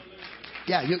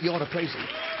 Yeah, you ought to praise Him.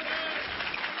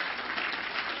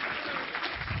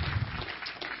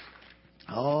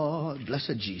 Oh,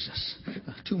 blessed Jesus.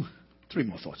 3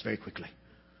 more thoughts very quickly.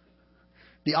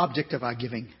 The object of our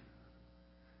giving.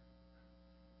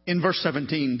 In verse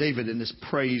 17, David in this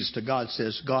praise to God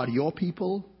says, God, your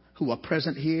people who are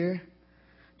present here,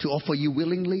 to offer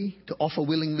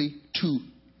willingly to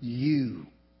you.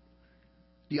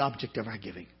 The object of our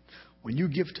giving. When you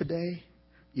give today,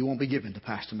 you won't be giving to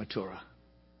Pastor Matura.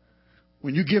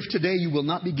 When you give today, you will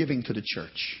not be giving to the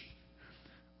church.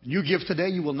 When you give today,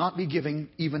 you will not be giving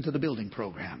even to the building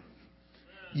program.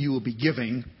 You will be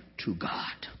giving to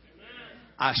God.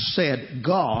 I said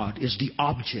God is the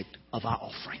object of our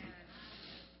offering.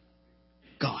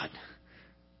 God.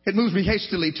 It moves me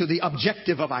hastily to the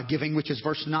objective of our giving, which is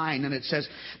verse 9. And it says,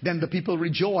 then the people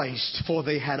rejoiced, for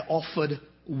they had offered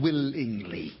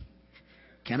willingly.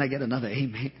 Can I get another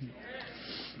amen?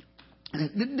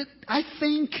 I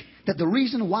think that the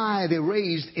reason why they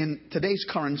raised in today's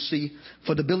currency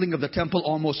for the building of the temple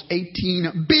almost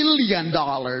 $18 billion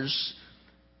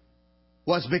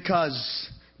was because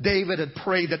David had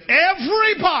prayed that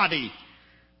everybody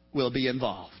will be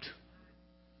involved.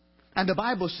 And the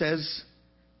Bible says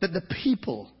that the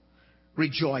people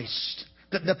rejoiced,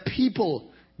 that the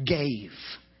people gave.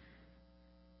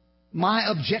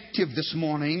 My objective this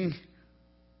morning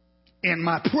in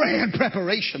my prayer and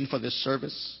preparation for this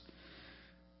service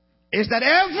is that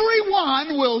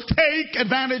everyone will take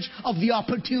advantage of the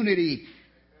opportunity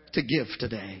to give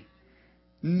today.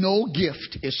 No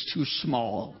gift is too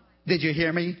small. Did you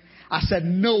hear me? I said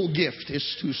no gift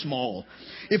is too small.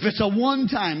 If it's a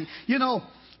one-time,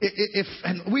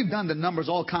 And we've done the numbers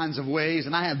all kinds of ways,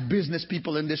 and I have business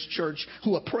people in this church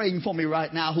who are praying for me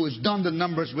right now, who has done the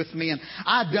numbers with me, and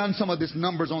I've done some of these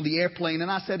numbers on the airplane, and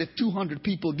I said if 200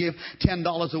 people give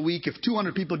 $10 a week, if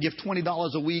 200 people give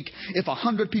 $20 a week, if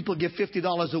 100 people give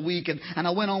 $50 a week, and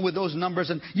I went on with those numbers,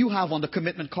 and you have on the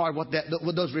commitment card what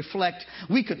those reflect.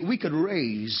 We could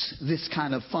raise this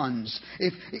kind of funds.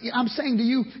 If I'm saying to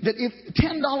you that if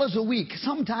 $10 a week,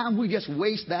 sometimes we just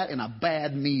waste that in a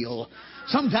bad meal.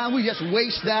 Sometimes we just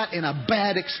waste that in a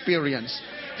bad experience.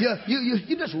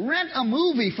 You just rent a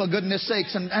movie, for goodness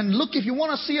sakes, and look, if you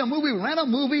want to see a movie, rent a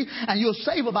movie, and you'll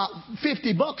save about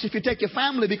 $50 if you take your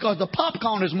family, because the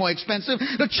popcorn is more expensive,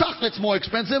 the chocolate's more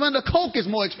expensive, and the Coke is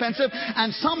more expensive,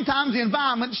 and sometimes the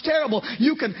environment's terrible.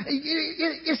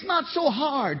 It's not so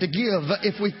hard to give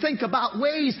if we think about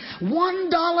ways. $1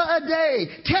 a day,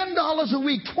 $10 a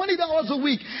week, $20 a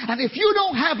week, and if you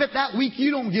don't have it that week,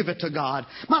 you don't give it to God.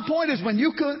 My point is, when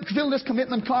you fill this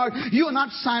commitment card, you are not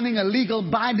signing a legal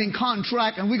binding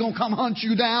contract and we're going to come hunt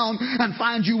you down and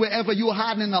find you wherever you're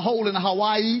hiding in the hole in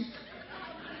Hawaii.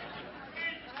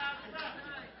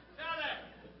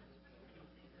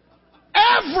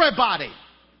 Everybody.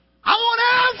 I want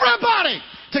everybody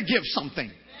to give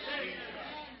something.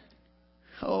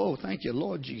 Oh, thank you,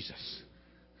 Lord Jesus.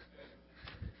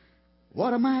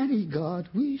 What a mighty God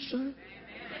we serve.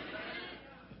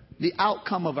 The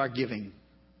outcome of our giving.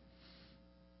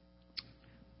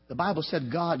 The Bible said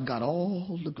God got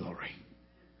all the glory.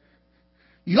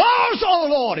 Yours, O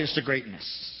Lord, is the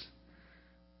greatness,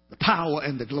 the power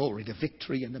and the glory, the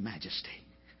victory and the majesty.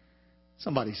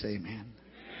 Somebody say amen.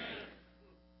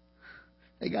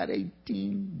 They got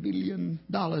 $18 billion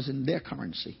in their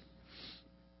currency.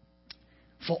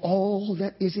 For all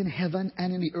that is in heaven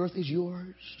and in the earth is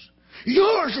yours.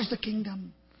 Yours is the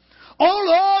kingdom. O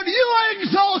Lord, you are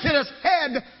exalted as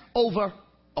head over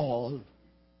all.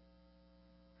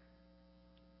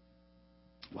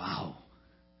 Wow.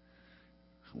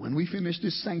 When we finish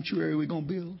this sanctuary we're going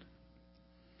to build,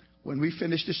 when we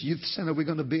finish this youth center we're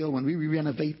going to build, when we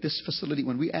renovate this facility,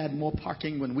 when we add more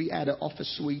parking, when we add an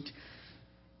office suite,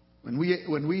 when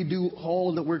we do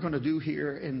all that we're going to do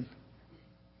here in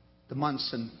the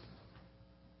months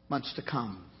to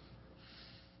come,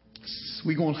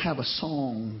 we're going to have a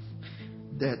song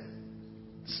that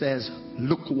says,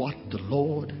 look what the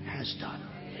Lord has done.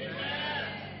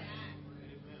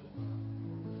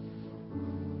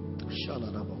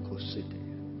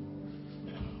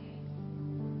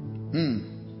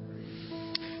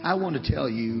 I want to tell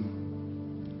you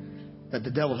that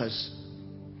the devil has,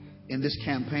 in this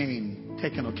campaign,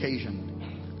 taken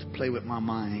occasion to play with my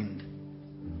mind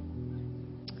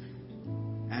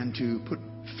and to put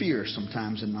fear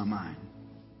sometimes in my mind.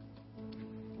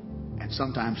 And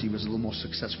sometimes he was a little more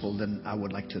successful than I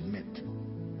would like to admit.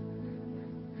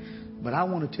 But I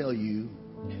want to tell you,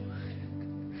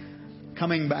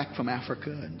 coming back from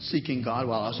Africa and seeking God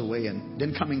while I was away and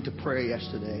then coming to prayer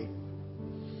yesterday,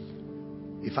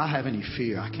 if I have any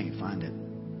fear, I can't find it.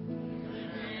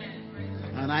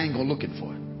 And I ain't going looking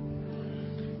for it.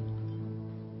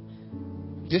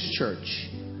 This church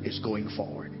is going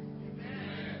forward.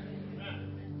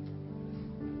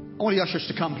 I want the ushers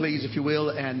to come, please, if you will,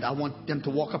 and I want them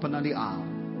to walk up and down the aisle.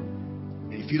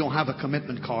 And if you don't have a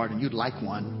commitment card and you'd like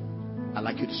one, I'd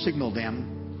like you to signal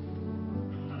them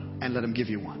and let them give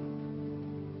you one.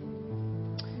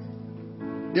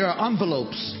 There are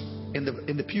envelopes in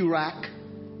the pew rack.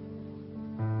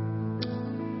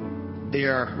 They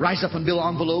are Rise Up and Build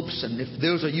envelopes, and if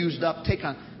those are used up, take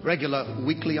a regular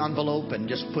weekly envelope and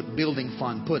just put building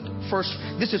fund.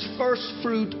 This is first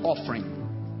fruit offering.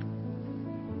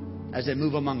 As they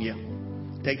move among you,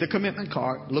 take the commitment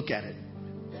card, look at it.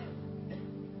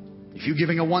 If you're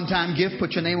giving a one-time gift,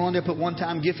 put your name on there, put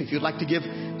one-time gift. If you'd like to give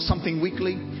something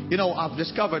weekly, I've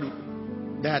discovered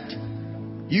that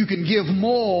you can give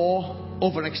more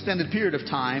over an extended period of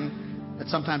time. That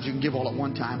sometimes you can give all at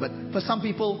one time, but for some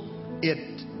people,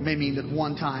 it may mean that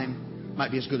one time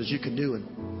might be as good as you can do,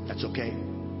 and that's okay.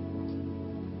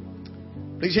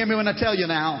 Please hear me when I tell you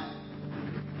now.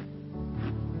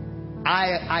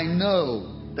 I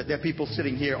know that there are people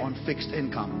sitting here on fixed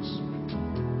incomes.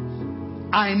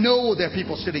 I know there are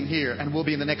people sitting here and will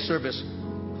be in the next service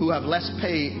who have less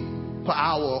pay per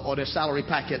hour or their salary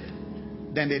packet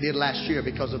than they did last year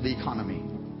because of the economy.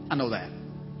 I know that.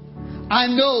 I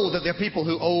know that there are people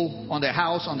who owe on their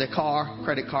house, on their car,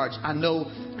 credit cards. I know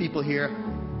people here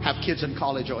have kids in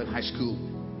college or in high school.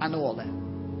 I know all that.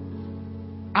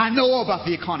 I know about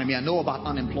the economy. I know about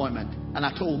unemployment. And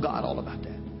I told God all about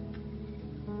that.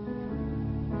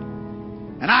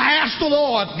 And I asked the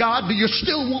Lord, God, do you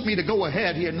still want me to go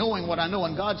ahead here knowing what I know?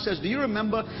 And God says, do you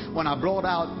remember when I brought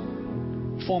out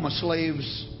former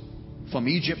slaves from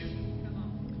Egypt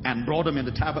and brought them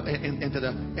into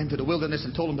the wilderness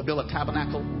and told them to build a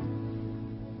tabernacle?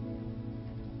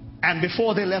 And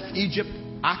before they left Egypt,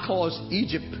 I caused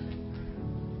Egypt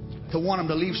to want them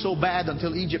to leave so bad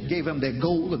until Egypt gave them their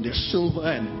gold and their silver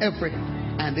and everything.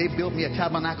 And they built me a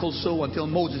tabernacle so until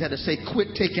Moses had to say, quit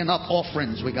taking up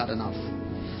offerings. We got enough.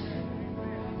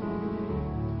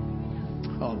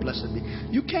 Oh, blessed be.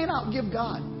 You can't outgive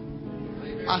God.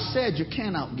 I said you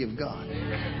can't outgive God.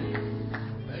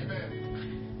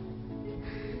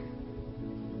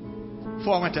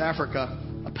 Before I went to Africa,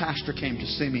 a pastor came to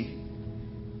see me.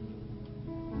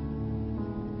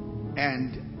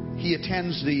 And he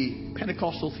attends the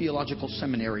Pentecostal Theological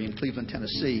Seminary in Cleveland,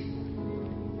 Tennessee.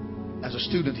 As a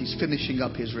student, he's finishing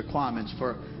up his requirements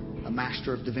for a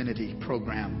Master of Divinity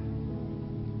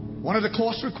program. One of the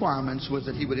course requirements was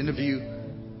that he would interview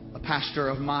a pastor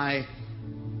of my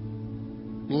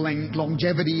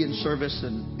longevity in service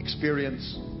and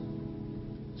experience.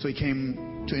 So he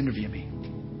came to interview me.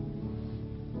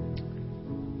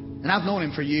 And I've known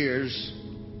him for years.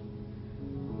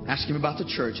 Ask him about the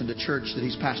church, and the church that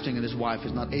he's pastoring and his wife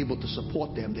is not able to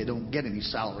support them. They don't get any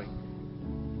salary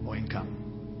or income.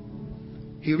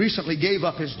 He recently gave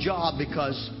up his job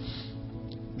because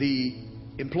the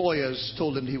employers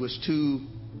told him he was too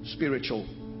spiritual.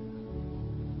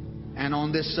 And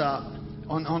on this,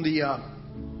 on the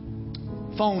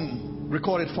phone,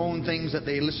 recorded phone things that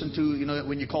they listen to, you know,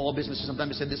 when you call businesses,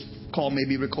 sometimes they said this call may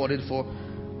be recorded for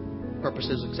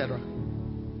purposes, etc.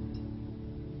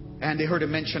 And they heard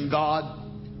him mention God,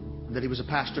 that he was a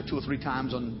pastor 2 or 3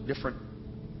 times on different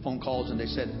phone calls. And they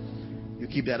said, you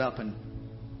keep that up and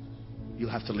you'll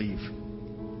have to leave.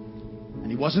 And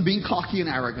he wasn't being cocky and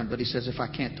arrogant, but he says, if I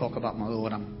can't talk about my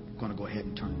Lord, I'm going to go ahead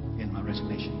and turn in my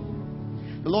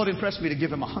resignation. The Lord impressed me to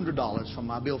give him $100 from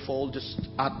my billfold, just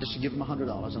to give him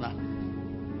 $100.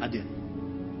 And I did.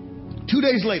 2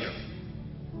 days later,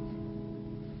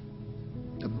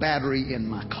 the battery in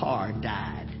my car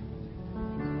died.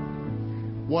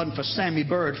 One for Sammy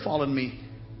Bird following me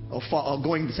or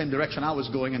going the same direction I was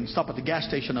going and stopped at the gas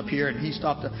station up here, and he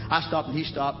stopped. I stopped and he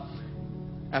stopped.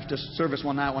 After service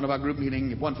one night, one of our group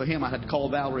meeting, one for him, I had to call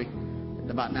Valerie at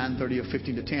about 9:30 or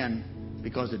 15 to 10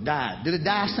 because it died. Did it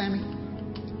die, Sammy?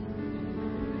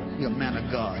 You're a man of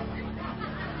God.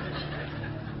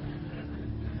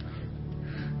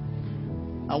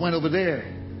 I went over there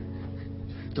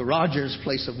to Roger's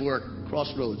place of work,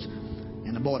 Crossroads,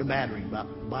 and I bought a battery, about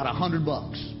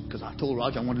 $100, because I told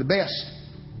Roger I wanted the best.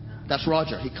 That's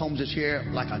Roger. He combs his hair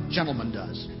like a gentleman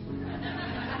does.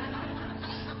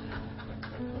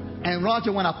 And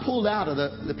Roger, when I pulled out of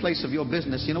the place of your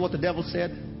business, you know what the devil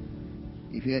said?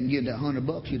 If you hadn't given that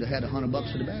 $100, you'd have had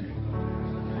 $100 for the battery.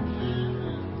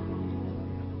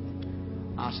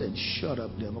 I said, shut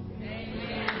up, devil.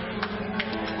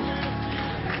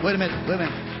 Wait a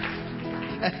minute.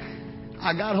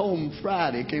 I got home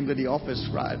Friday, came to the office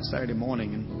Saturday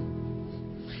morning,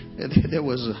 and there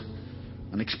was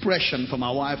an expression from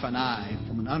my wife and I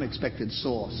from an unexpected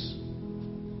source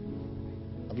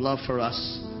of love for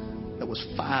us that was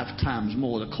 5 times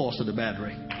more the cost of the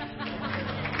battery.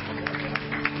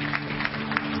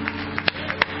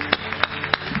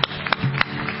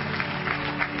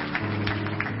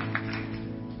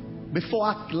 Before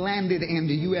I landed in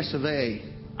the US of A,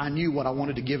 I knew what I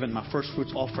wanted to give in my first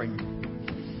fruits offering.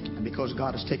 And because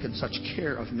God has taken such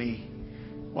care of me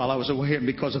while I was away, and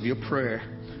because of your prayer,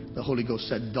 the Holy Ghost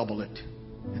said, double it.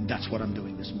 And that's what I'm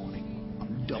doing this morning.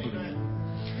 I'm doubling it.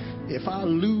 If I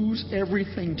lose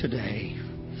everything today,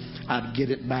 I'd get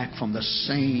it back from the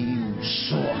same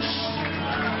source.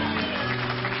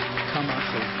 Come,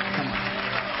 ushers.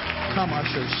 Come,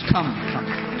 ushers. Come.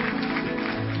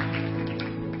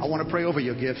 I want to pray over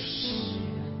your gifts.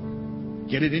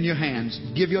 Get it in your hands.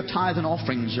 Give your tithe and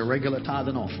offerings, your regular tithe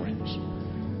and offerings.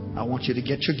 I want you to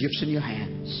get your gifts in your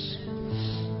hands.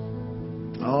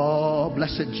 Oh,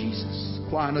 blessed Jesus.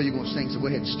 Choir, I know you're going to sing, so go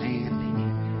ahead and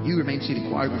stand. You remain seated.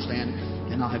 Choir, you're going to stand,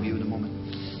 and I'll have you in a moment.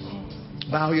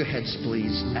 Bow your heads,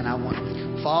 please. And I want,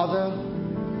 Father,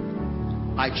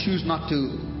 I choose not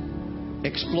to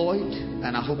exploit,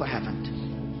 and I hope I haven't.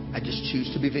 I just choose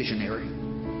to be visionary.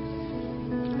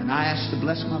 And I ask to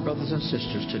bless my brothers and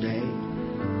sisters today.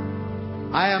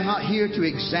 I am not here to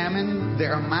examine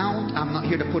their amount. I'm not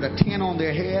here to put a 10 on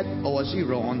their head or a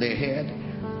 0 on their head.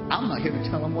 I'm not here to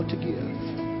tell them what to give.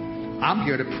 I'm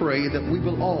here to pray that we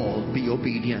will all be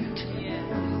obedient.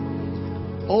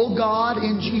 Oh God,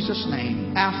 in Jesus'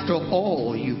 name, after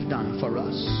all you've done for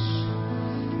us,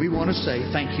 we want to say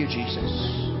thank you, Jesus.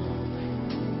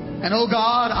 And oh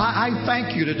God, I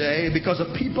thank you today because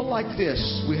of people like this,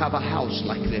 we have a house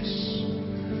like this.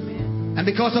 And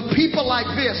because of people like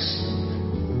this,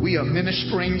 we are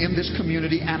ministering in this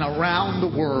community and around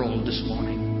the world this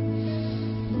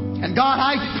morning. And God,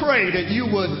 I pray that you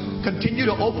would continue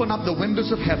to open up the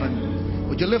windows of heaven.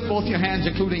 Would you lift both your hands,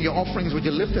 including your offerings? Would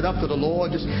you lift it up to the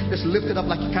Lord? Just lift it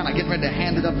up like you're kind of getting ready to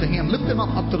hand it up to Him. Lift them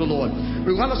up to the Lord.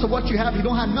 Regardless of what you have, you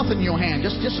don't have nothing in your hand.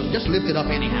 Just lift it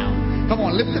up anyhow. Come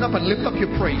on, lift it up and lift up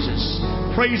your praises.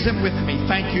 Praise Him with me.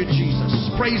 Thank you, Jesus.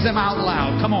 Praise Him out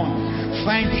loud. Come on.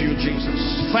 Thank you, Jesus.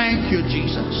 Thank you,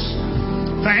 Jesus.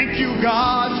 Thank you,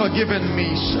 God, for giving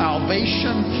me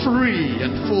salvation free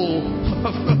and full.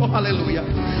 Hallelujah.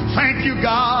 Thank you,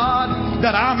 God,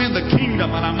 that I'm in the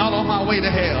kingdom and I'm not on my way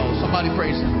to hell. Somebody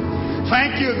praise Him.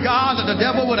 Thank you, God, that the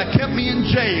devil would have kept me in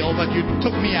jail, but you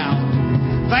took me out.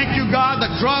 Thank you, God,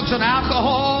 that drugs and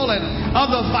alcohol and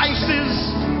other vices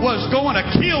was going to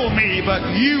kill me,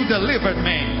 but you delivered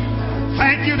me.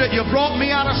 Thank you that you brought me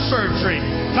out of surgery.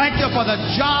 Thank you for the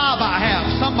job I have.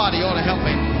 Somebody ought to help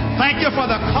me. Thank you for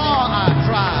the car I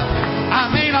drive. I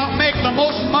may not make the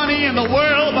most money in the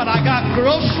world, but I got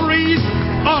groceries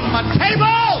on my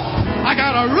table. I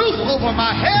got a roof over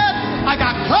my head. I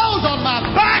got clothes on my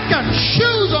back and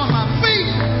shoes on my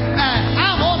feet. And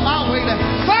I'm on my way to...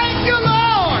 Thank you,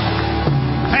 Lord.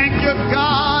 Thank you,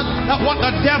 God, that what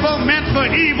the devil meant for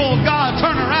evil, God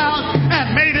turned around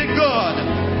and made it good.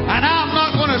 And I'm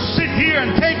not going to sit here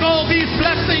and take all these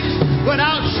blessings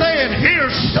without saying,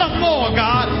 here's some more,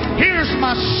 God. Here's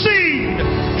my seed.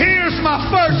 Here's my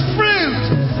first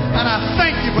fruit. And I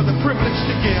thank you for the privilege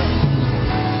to give.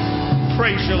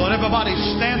 Praise you, Lord. Everybody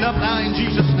stand up now in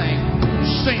Jesus' name.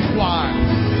 Sing choir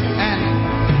and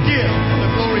give for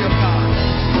the glory of God.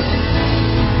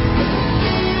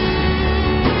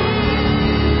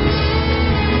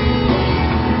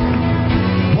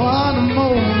 What a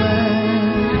moment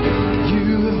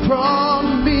you have brought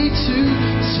me to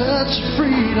such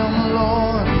freedom,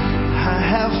 Lord. I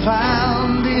have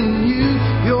found in you,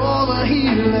 you're the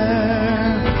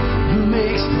healer who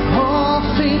makes all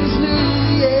things new.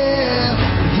 Yeah,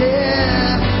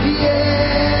 yeah,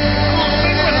 yeah.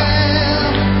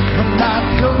 I'm not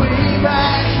going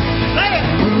back,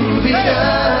 moving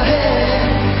ahead,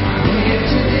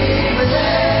 victory was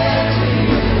there to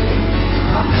you.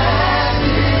 My past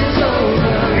is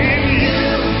over in you.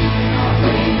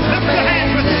 Lift your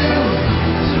hands with you.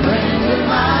 Surrender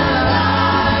my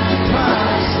life to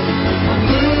Christ. I'm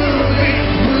moving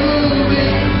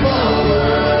forward.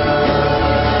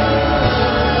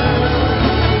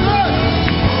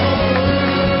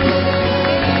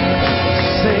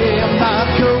 Say I'm not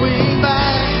going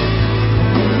back,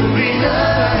 moving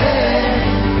ahead.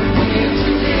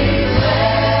 Victory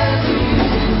led to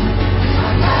you.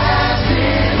 My past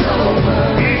is over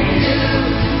in you.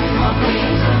 My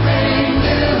wings are made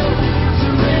new.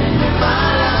 Surrender my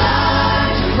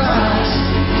life to Christ.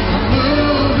 I'm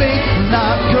moving,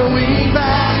 not going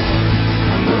back.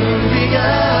 I'm moving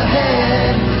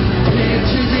ahead.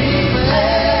 Victory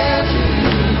led to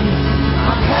you.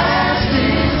 My past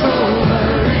is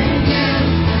over in you.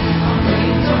 My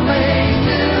wings are made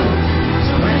new.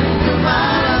 Surrender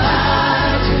my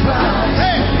life to Christ.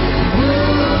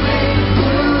 Moving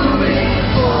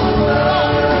forward.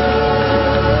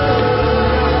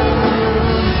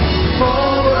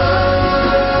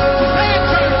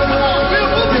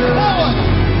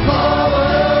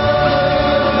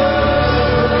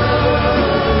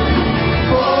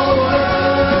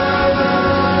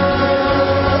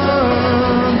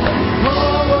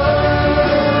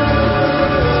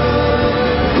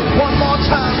 One more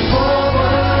time,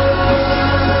 forward.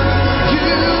 You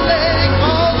make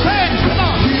all things. Come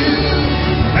on. You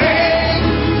make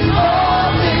all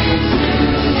things new.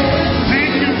 Yes.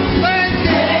 Thank you. Thank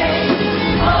you.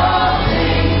 All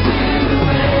things new,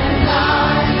 and I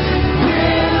will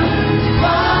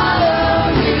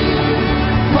follow you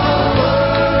forward.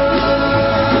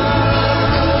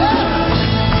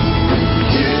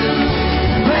 You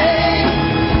make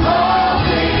all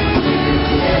things new.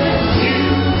 Yes, you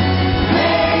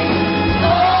make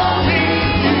all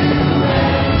things new,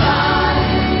 and I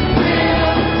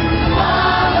will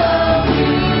follow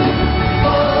you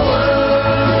forward.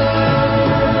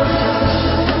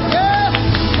 Yes.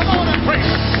 Come on and praise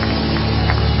Him.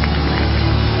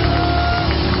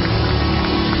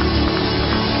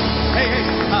 Hey,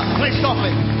 play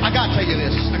softly. I gotta tell you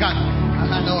this.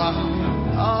 I know.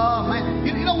 Man,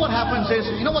 you know what happens is,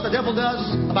 you know what the devil does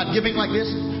about giving like this?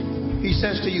 He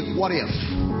says to you, what if?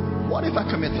 What if I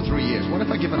commit for 3 years? What if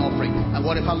I give an offering? And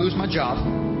what if I lose my job?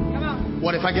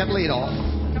 What if I get laid off?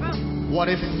 What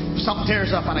if something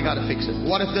tears up and I got to fix it?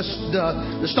 What if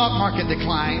the stock market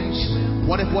declines?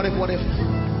 What if?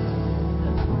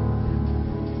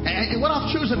 And what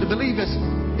I've chosen to believe is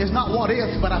not what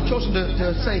if, but I've chosen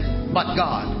to say, but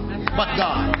God. But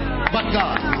God. But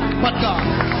God. But God.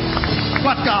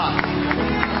 But God.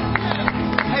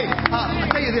 Hey, I'll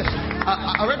tell you this.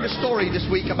 I read the story this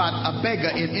week about a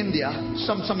beggar in India,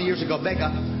 some years ago, a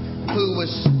beggar who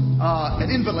was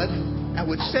an invalid and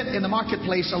would sit in the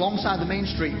marketplace alongside the main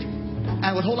street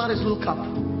and would hold out his little cup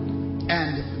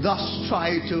and thus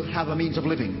try to have a means of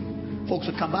living. Folks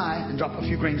would come by and drop a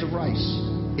few grains of rice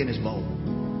in his bowl.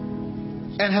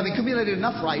 And having accumulated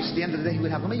enough rice, at the end of the day, he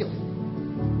would have a meal.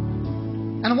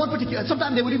 And on one particular,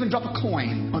 sometimes they would even drop a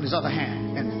coin on his other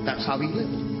hand, and that's how he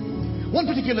lived. One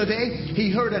particular day,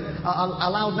 he heard a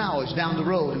loud noise down the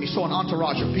road, and he saw an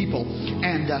entourage of people,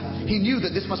 and he knew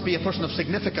that this must be a person of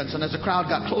significance. And as the crowd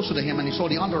got closer to him and he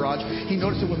saw the entourage, he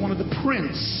noticed it was one of the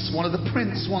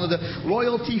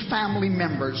royalty family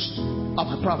members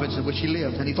of the province in which he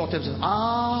lived. And he thought to himself,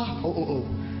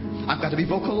 I've got to be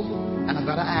vocal and I've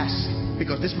got to ask,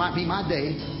 because this might be my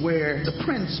day where the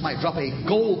prince might drop a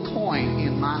gold coin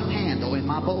in my hand or in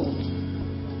my bowl.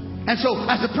 And so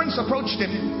as the prince approached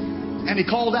him, and he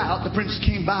called out, the prince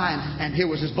came by, and here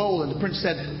was his bowl, and the prince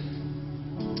said,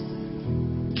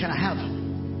 can I have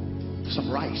some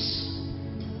rice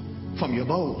from your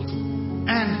bowl?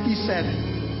 And he said,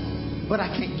 but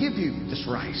I can't give you this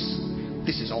rice.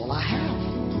 This is all I have.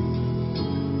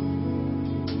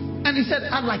 And he said,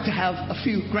 I'd like to have a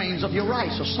few grains of your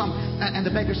rice or some. And the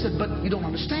beggar said, but you don't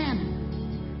understand.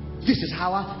 This is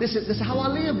how I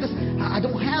live. I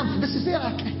don't have. This is it.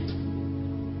 I can't.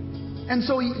 And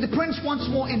so the prince once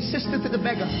more insisted to the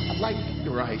beggar, I'd like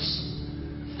your rice.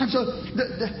 And so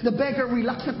the beggar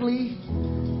reluctantly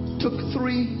took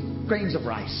 3 grains of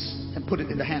rice and put it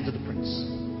in the hands of the prince.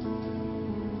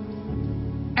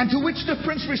 And to which the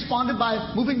prince responded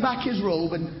by moving back his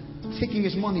robe and taking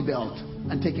his money belt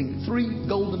and taking 3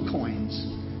 golden coins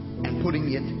and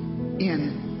putting it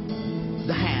in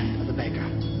the hand of the beggar.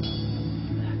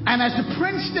 And as the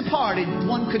prince departed,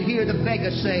 one could hear the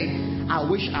beggar say, I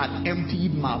wish I'd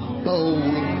emptied my bowl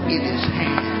in his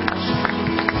hands.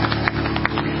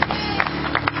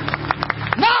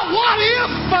 Not what if,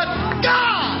 but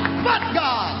God. But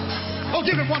God. Oh,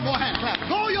 give him one more hand clap.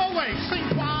 Go